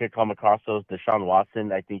 If you could come across those, Deshaun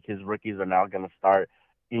Watson, I think his rookies are now going to start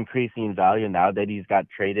increasing in value now that he's got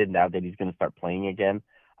traded, now that he's going to start playing again.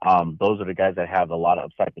 Those are the guys that have a lot of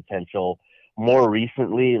upside potential. More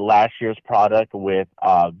recently, last year's product with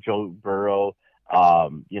Joe Burrow,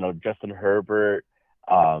 Justin Herbert,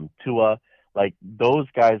 Tua, like those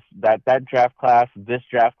guys, that draft class, this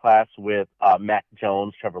draft class with Mac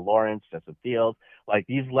Jones, Trevor Lawrence, Justin Fields, like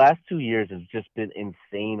these last 2 years has just been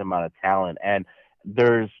insane amount of talent. And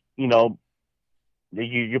there's, you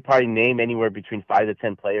probably name anywhere between 5 to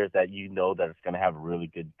 10 players that that is going to have a really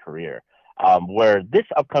good career. Where this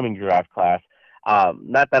upcoming draft class,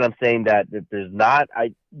 not that I'm saying that there's not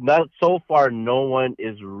so far, no one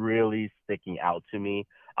is really sticking out to me,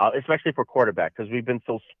 especially for quarterback, because we've been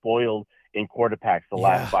so spoiled in quarterbacks the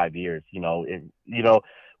last 5 years.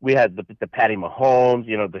 We had the Patty Mahomes,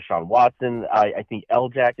 Deshaun Watson. I think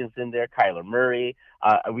L-Jack is in there, Kyler Murray.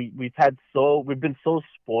 We've been so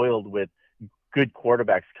spoiled with good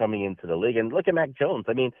quarterbacks coming into the league. And look at Mac Jones.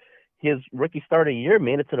 I mean, his rookie start of year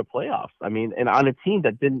made it to the playoffs. I mean, and on a team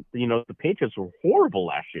that didn't, the Patriots were horrible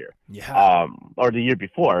last year. Yeah. Or the year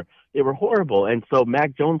before. They were horrible. And so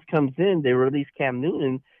Mac Jones comes in, they release Cam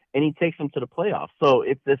Newton, and he takes them to the playoffs. So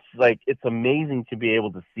it's amazing to be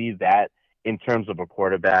able to see that in terms of a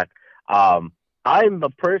quarterback. I'm a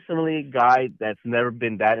personally guy that's never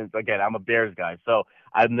been that. Again, I'm a Bears guy, so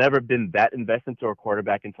I've never been that invested into a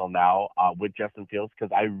quarterback until now with Justin Fields,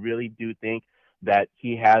 because I really do think that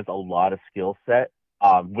he has a lot of skill set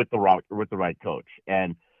with the right coach.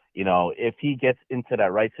 And if he gets into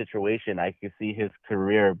that right situation, I can see his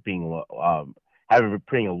career being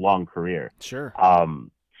having a long career. Sure.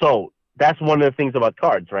 So that's one of the things about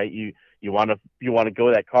cards, right? You want to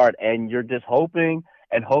go that card, and you're just hoping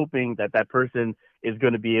that person is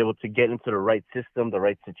going to be able to get into the right system, the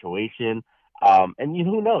right situation. And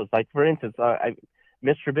who knows? Like, for instance,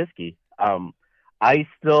 Mitch Trubisky. I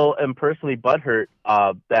still am personally butthurt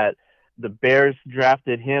that the Bears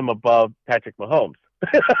drafted him above Patrick Mahomes.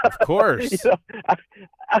 Of course.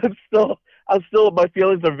 I'm still, my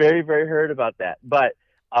feelings are very, very hurt about that. But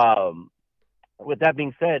with that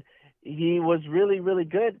being said, he was really, really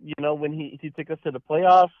good. When he took us to the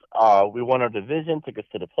playoffs, we won our division, took us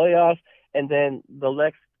to the playoffs, and then the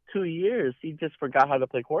next 2 years, he just forgot how to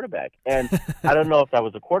play quarterback. And I don't know if that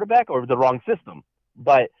was a quarterback or the wrong system,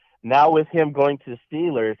 but Now with him going to the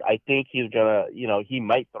Steelers, I think he's gonna, he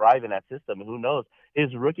might thrive in that system. And who knows,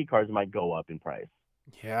 his rookie cards might go up in price.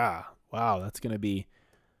 Yeah. Wow, that's going to be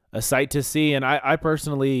a sight to see. And I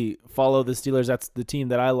personally follow the Steelers. That's the team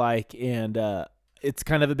that I like, and it's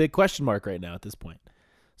kind of a big question mark right now at this point.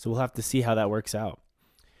 So we'll have to see how that works out.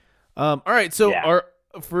 All right, so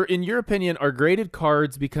in your opinion, are graded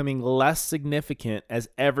cards becoming less significant as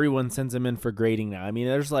everyone sends them in for grading now? I mean,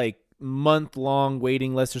 there's like month-long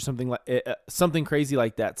waiting lists or something crazy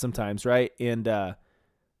like that sometimes, right? And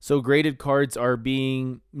so graded cards are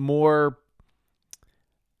being more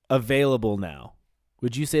available now.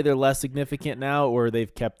 Would you say they're less significant now, or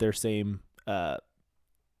they've kept their same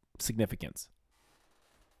significance?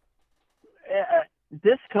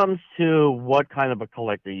 This comes to what kind of a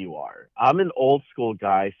collector you are. I'm an old school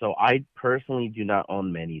guy, so I personally do not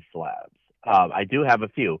own many slabs. I do have a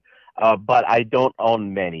few, but I don't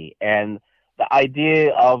own many. And the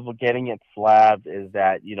idea of getting it slabbed is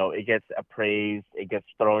that, it gets appraised, it gets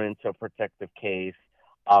thrown into a protective case.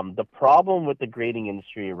 The problem with the grading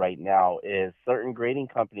industry right now is certain grading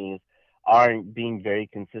companies aren't being very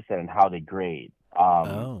consistent in how they grade.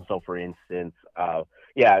 So, for instance,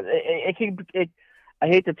 it can. I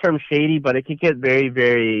hate the term shady, but it can get very,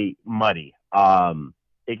 very muddy.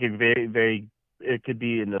 It could it could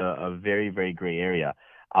be in a very, very gray area.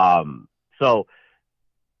 So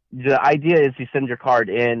the idea is you send your card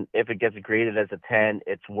in. If it gets graded as a 10,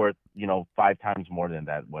 it's worth, 5 times more than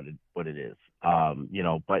that, what it is.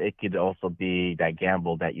 But it could also be that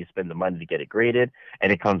gamble that you spend the money to get it graded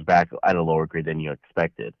and it comes back at a lower grade than you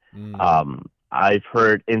expected. I've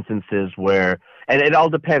heard instances where, and it all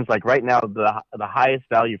depends. Like right now, the highest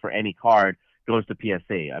value for any card goes to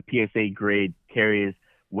PSA. A PSA grade carries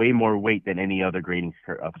way more weight than any other grading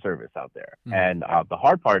service out there. And the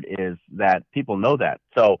hard part is that people know that.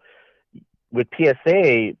 So with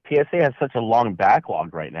PSA has such a long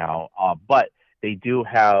backlog right now, but they do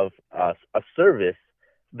have a service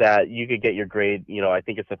that you could get your grade. I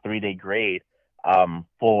think it's a 3-day grade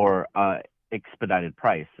for expedited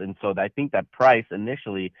price. And so I think that price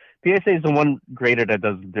initially, PSA is the one grader that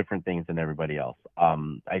does different things than everybody else.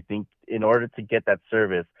 I think in order to get that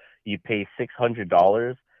service, you pay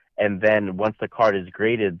 $600, and then once the card is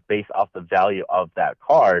graded based off the value of that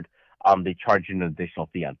card, they charge you an additional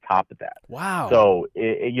fee on top of that. Wow. So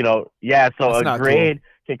so a grade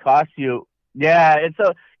can cost you. Yeah,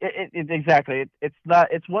 exactly.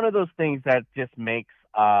 It's one of those things that just makes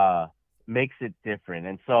it different.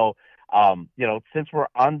 And so since we're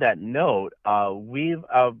on that note, we've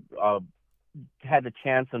had the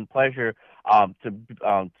chance and pleasure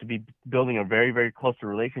to be building a very, very close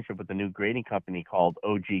relationship with a new grading company called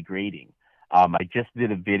OG Grading. I just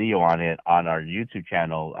did a video on it on our YouTube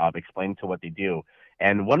channel, explaining to what they do.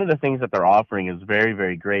 And one of the things that they're offering is very,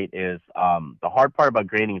 very great is the hard part about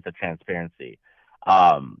grading is the transparency.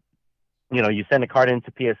 You send a card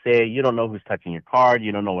into PSA, you don't know who's touching your card,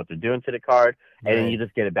 you don't know what they're doing to the card, and then you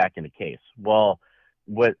just get it back in the case. Well,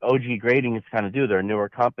 what OG Grading is trying to do, they're a newer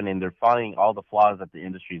company, and they're finding all the flaws that the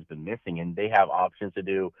industry's been missing, and they have options to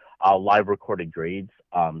do live recorded grades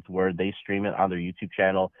where they stream it on their YouTube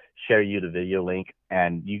channel, share you the video link,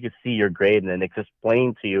 and you can see your grade, and then it's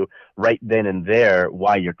explained to you right then and there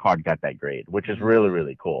why your card got that grade, which is really,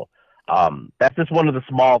 really cool. That's just one of the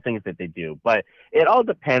small things that they do, but it all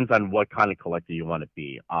depends on what kind of collector you want to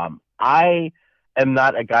be. I am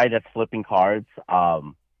not a guy that's flipping cards.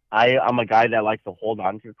 I'm a guy that likes to hold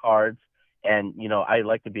on to cards, and I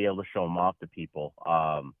like to be able to show them off to people.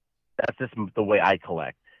 That's just the way I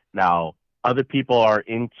collect. Now, other people are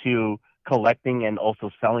into collecting and also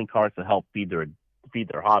selling cards to help feed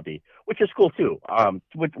their hobby, which is cool too.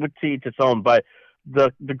 Which to each its own, but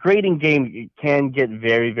the grading game can get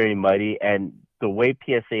very, very muddy, and the way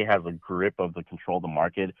PSA has a grip of the control of the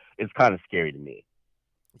market is kind of scary to me.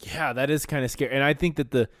 Yeah, that is kind of scary. And I think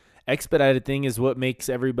that the expedited thing is what makes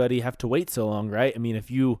everybody have to wait so long, right? I mean,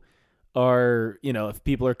 if you are, if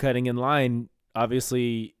people are cutting in line,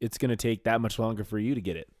 obviously it's going to take that much longer for you to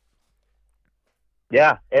get it.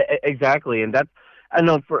 Yeah, exactly. And that's, I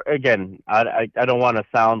know I don't want to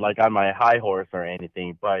sound like I'm my high horse or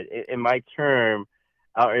anything, but in my term,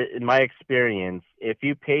 in my experience, if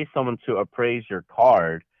you pay someone to appraise your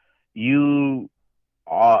card, you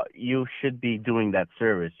should be doing that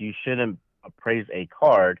service. You shouldn't appraise a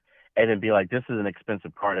card and then be like, this is an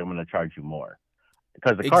expensive card, I'm going to charge you more.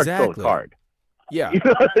 Because the card's still a card. Yeah.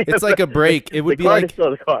 It's like a break. It would be like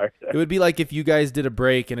still the card. It would be like if you guys did a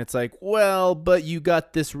break and it's like, well, but you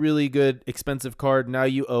got this really good expensive card, now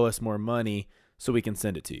you owe us more money so we can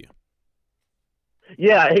send it to you.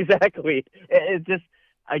 Yeah, exactly. It just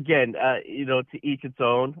again, to each its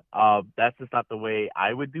own. That's just not the way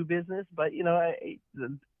I would do business. But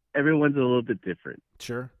everyone's a little bit different.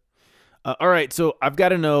 Sure. All right, so I've got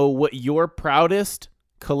to know what your proudest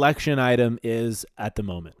collection item is at the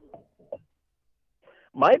moment.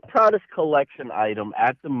 My proudest collection item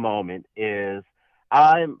at the moment is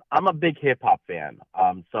I'm a big hip hop fan.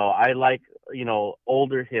 So I like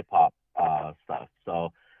older hip hop stuff.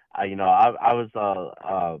 So I was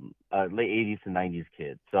a late '80s to '90s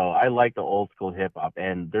kid. So I like the old school hip hop.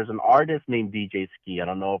 And there's an artist named DJ Ski. I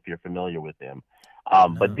don't know if you're familiar with him,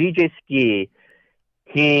 but No. DJ Ski,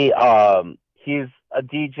 he's a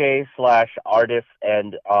DJ slash artist,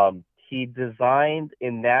 and he designed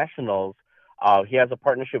in nationals. He has a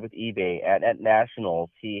partnership with eBay, and at nationals,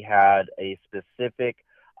 he had a specific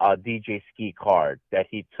DJ Ski card that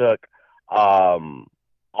he took.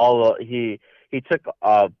 He took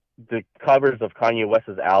the covers of Kanye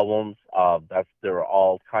West's albums. They were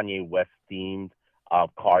all Kanye West themed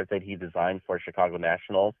cards that he designed for Chicago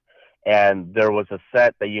Nationals. And there was a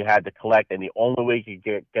set that you had to collect, and the only way you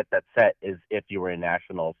could get that set is if you were in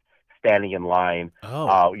nationals, standing in line.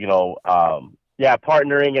 Oh.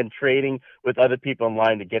 Partnering and trading with other people in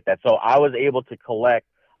line to get that. So I was able to collect.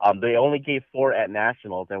 They only gave 4 at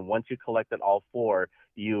nationals, and once you collected all 4,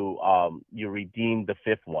 you redeemed the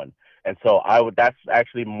 5th one. And so that's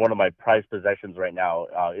actually one of my prized possessions right now.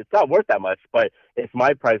 It's not worth that much, but it's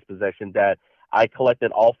my prized possession that I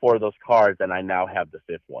collected all 4 of those cards, and I now have the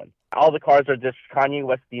 5th one. All the cards are just Kanye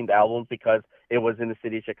West themed albums because it was in the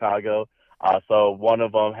city of Chicago. So one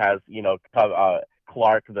of them has,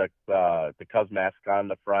 Clark, the Cubs mascot on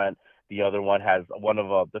the front. The other one has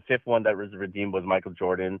the 5th one that was redeemed was Michael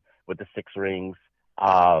Jordan with the 6 rings.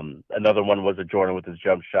 Another one was a Jordan with his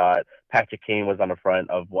jump shot. Patrick Kane was on the front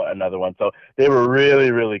of another one. So they were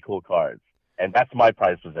really, really cool cards. And that's my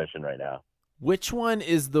prized possession right now. Which one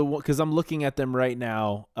is the one? Because I'm looking at them right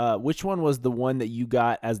now. Which one was the one that you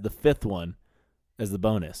got as the 5th one, as the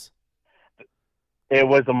bonus? It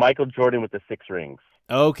was a Michael Jordan with the 6 rings.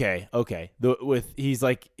 Okay. It's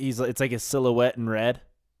like a silhouette in red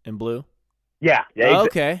and blue. Yeah.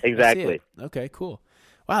 Okay. Exactly. Okay. Cool.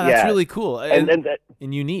 Wow, that's really cool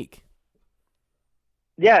and unique.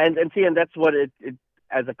 Yeah, and that's what it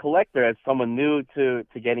as a collector, as someone new to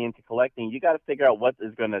getting into collecting, you got to figure out what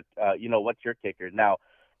is going to, what's your kicker. Now,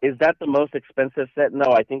 is that the most expensive set?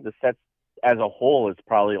 No, I think the set as a whole is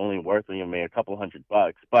probably only worth maybe a couple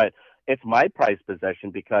 $100, but it's my prized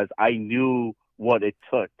possession because I knew what it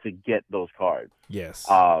took to get those cards. Yes.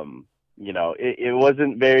 It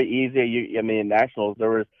wasn't very easy. In nationals, there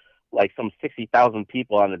was like some 60,000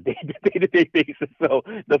 people on a day-to-day basis. So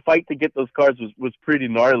the fight to get those cards was pretty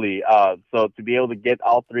gnarly. So to be able to get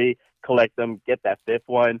all 3, collect them, get that 5th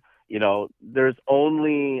one, there's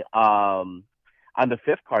only, on the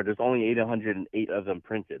 5th card, there's only 808 of them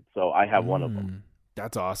printed. So I have one of them.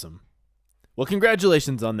 That's awesome. Well,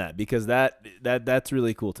 congratulations on that, because that's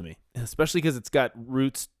really cool to me, especially because it's got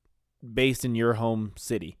roots based in your home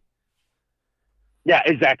city. Yeah,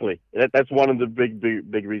 exactly. That's one of the big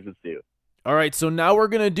reasons too. All right, so now we're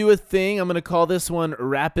going to do a thing. I'm going to call this one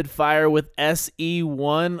Rapid Fire with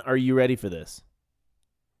SE1. Are you ready for this?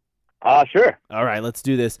 Sure. All right, let's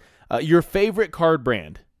do this. Your favorite card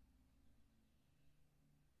brand?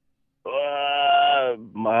 I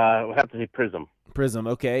have to say Prism. Prism,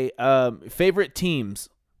 okay. Favorite teams?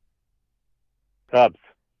 Cubs.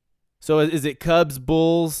 So is it Cubs,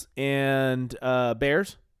 Bulls, and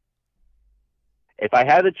Bears? If I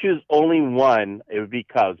had to choose only one, it would be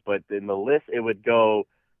Cubs. But in the list, it would go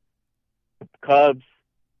Cubs,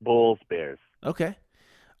 Bulls, Bears. Okay.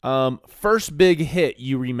 First big hit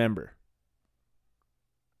you remember?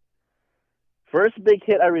 First big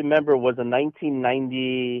hit I remember was a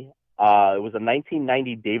 1990. It was a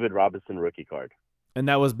 1990 David Robinson rookie card. And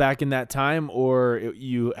that was back in that time, or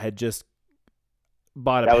you had just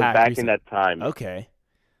bought a pack? That was back recently? in that time. Okay.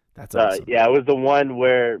 That's awesome. Yeah, it was the one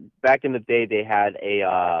where back in the day they had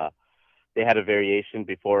a variation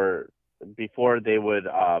before they would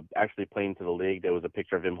actually play into the league. There was a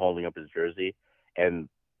picture of him holding up his jersey, and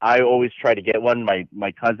I always tried to get one.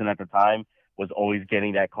 My cousin at the time was always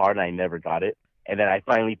getting that card, and I never got it. And then I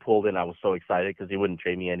finally pulled it, and I was so excited because he wouldn't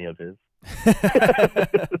trade me any of his.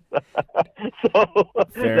 So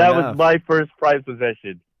that was my first prize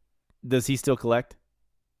possession. Does he still collect?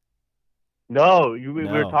 No, we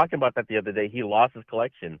were talking about that the other day. He lost his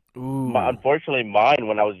collection. Unfortunately, mine,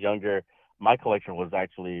 when I was younger, my collection was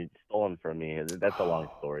actually stolen from me. That's a long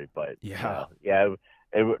story, but it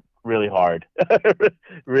was really hard.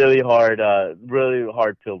 really hard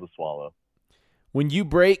pill to swallow. When you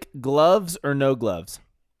break, gloves or no gloves?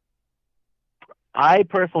 I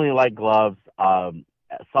personally like gloves.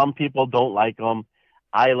 Some people don't like them.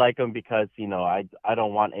 I like them because I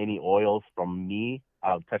don't want any oils from me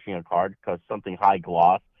touching a card because something high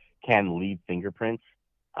gloss can leave fingerprints.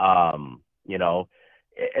 As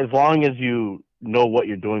long as you know what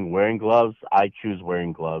you're doing wearing gloves, I choose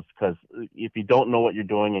wearing gloves because if you don't know what you're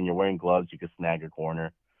doing and you're wearing gloves, you can snag a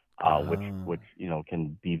corner, which Oh,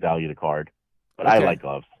 can devalue the card. But I okay. like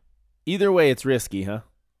gloves. Either way, it's risky, huh?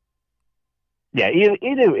 Yeah,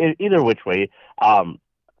 either which way. Um,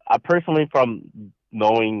 I personally, from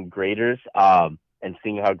knowing graders and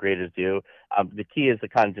seeing how graders do, the key is to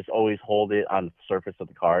kind of just always hold it on the surface of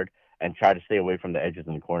the card and try to stay away from the edges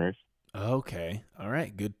and the corners. Okay. All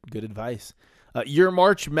right. Good advice. Your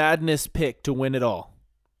March Madness pick to win it all.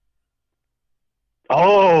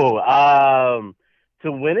 Oh,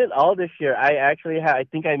 to win it all this year, I actually I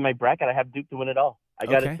think in my bracket I have Duke to win it all. I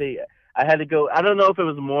got to Okay. say, I had to go. I don't know if it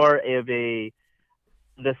was more of a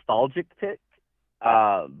nostalgic pick,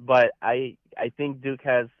 but I think Duke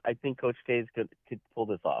has. I think Coach K's could pull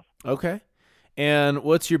this off. Okay. And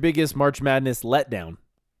what's your biggest March Madness letdown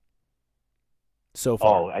so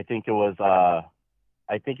far? Oh, I think it was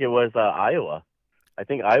Iowa. I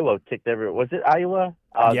think Iowa kicked every. Was it Iowa?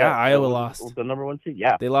 Yeah, That Iowa was lost. the number one seed.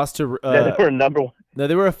 Yeah, They lost to yeah, they were number one. no,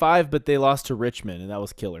 they were a 5, but they lost to Richmond, and that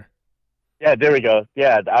was killer. Yeah, there we go.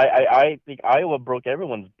 Yeah, I think Iowa broke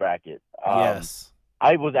everyone's bracket. Yes.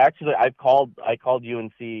 I called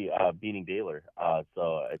UNC beating Baylor.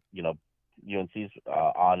 UNC's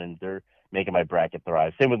on and they're making my bracket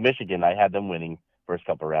thrive. Same with Michigan. I had them winning first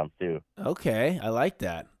couple rounds too. Okay, I like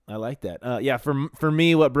that. I like that. Yeah, for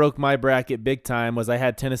me, what broke my bracket big time was I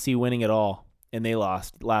had Tennessee winning it all, and they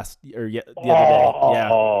lost the other day. Yeah,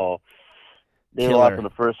 Oh, they lost in killer.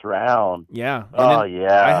 the first round. Yeah, and Oh then I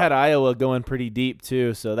yeah. had Iowa going pretty deep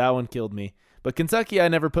too, so that one killed me. But Kentucky, I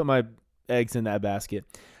never put my eggs in that basket.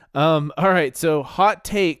 All right, so hot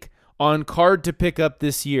take on card to pick up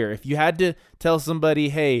this year. If you had to tell somebody,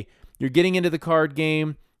 hey, you're getting into the card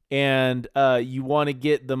game and you want to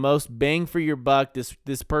get the most bang for your buck,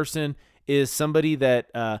 this person is somebody that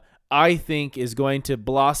I think is going to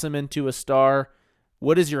blossom into a star.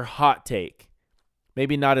 What is your hot take?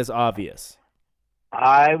 Maybe not as obvious.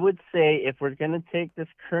 I would say if we're gonna take this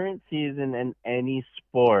current season in any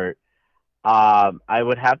sport, I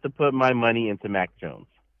would have to put my money into Mac Jones.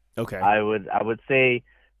 Okay. I would say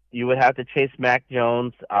you would have to chase Mac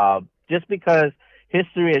Jones, just because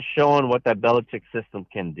history has shown what that Belichick system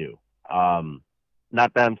can do. Um,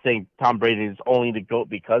 Not that I'm saying Tom Brady is only the goat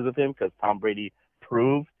because of him, because Tom Brady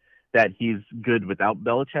proved that he's good without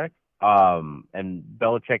Belichick. And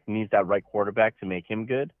Belichick needs that right quarterback to make him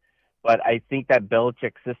good. But I think that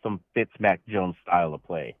Belichick system fits Mac Jones' style of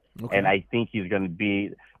play. And Okay. I think he's going to be,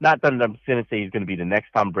 not that I'm going to say he's going to be the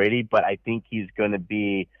next Tom Brady, but I think he's going to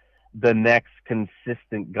be the next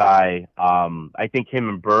consistent guy. I think him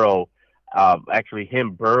and Burrow,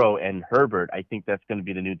 Burrow and Herbert, I think that's going to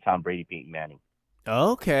be the new Tom Brady, Peyton Manning.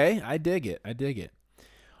 Okay. I dig it. I dig it.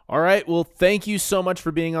 All right. Well, thank you so much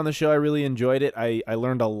for being on the show. I really enjoyed it. I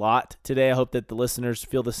learned a lot today. I hope that the listeners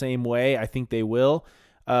feel the same way. I think they will.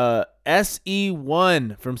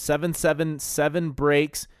 SE1 from 777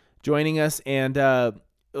 Breaks joining us. And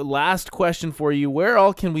last question for you. Where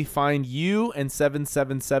all can we find you and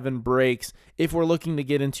 777 Breaks if we're looking to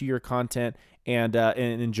get into your content and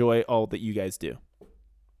enjoy all that you guys do?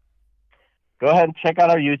 Go ahead and check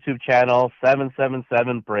out our YouTube channel,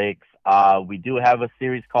 777 Breaks. We do have a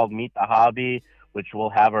series called Meet the Hobby, which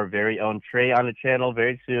will have our very own Trey on the channel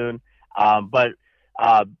very soon. But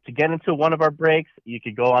to get into one of our breaks, you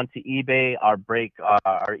could go onto eBay. Our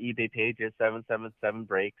eBay page is 777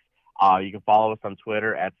 Breaks. You can follow us on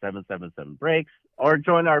Twitter at 777 Breaks, or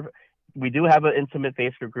join our. We do have an intimate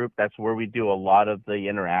Facebook group. That's where we do a lot of the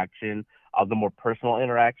interaction, of the more personal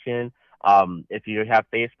interaction. If you have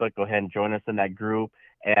Facebook, go ahead and join us in that group.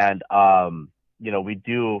 And we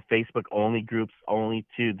do Facebook only groups, only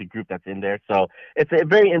to the group that's in there. So it's a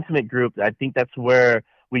very intimate group. I think that's where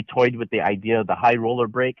we toyed with the idea of the high roller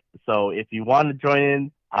break. So if you want to join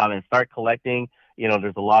in and start collecting,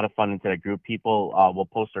 there's a lot of fun into that group. People will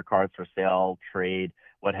post their cards for sale, trade,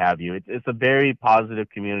 what have you. It's a very positive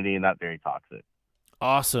community and not very toxic.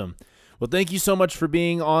 Awesome. Well, thank you so much for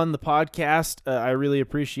being on the podcast. I really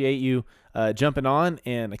appreciate you jumping on,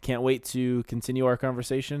 and I can't wait to continue our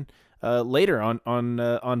conversation later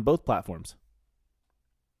on both platforms.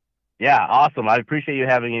 Yeah, awesome. I appreciate you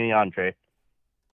having me on, Trey.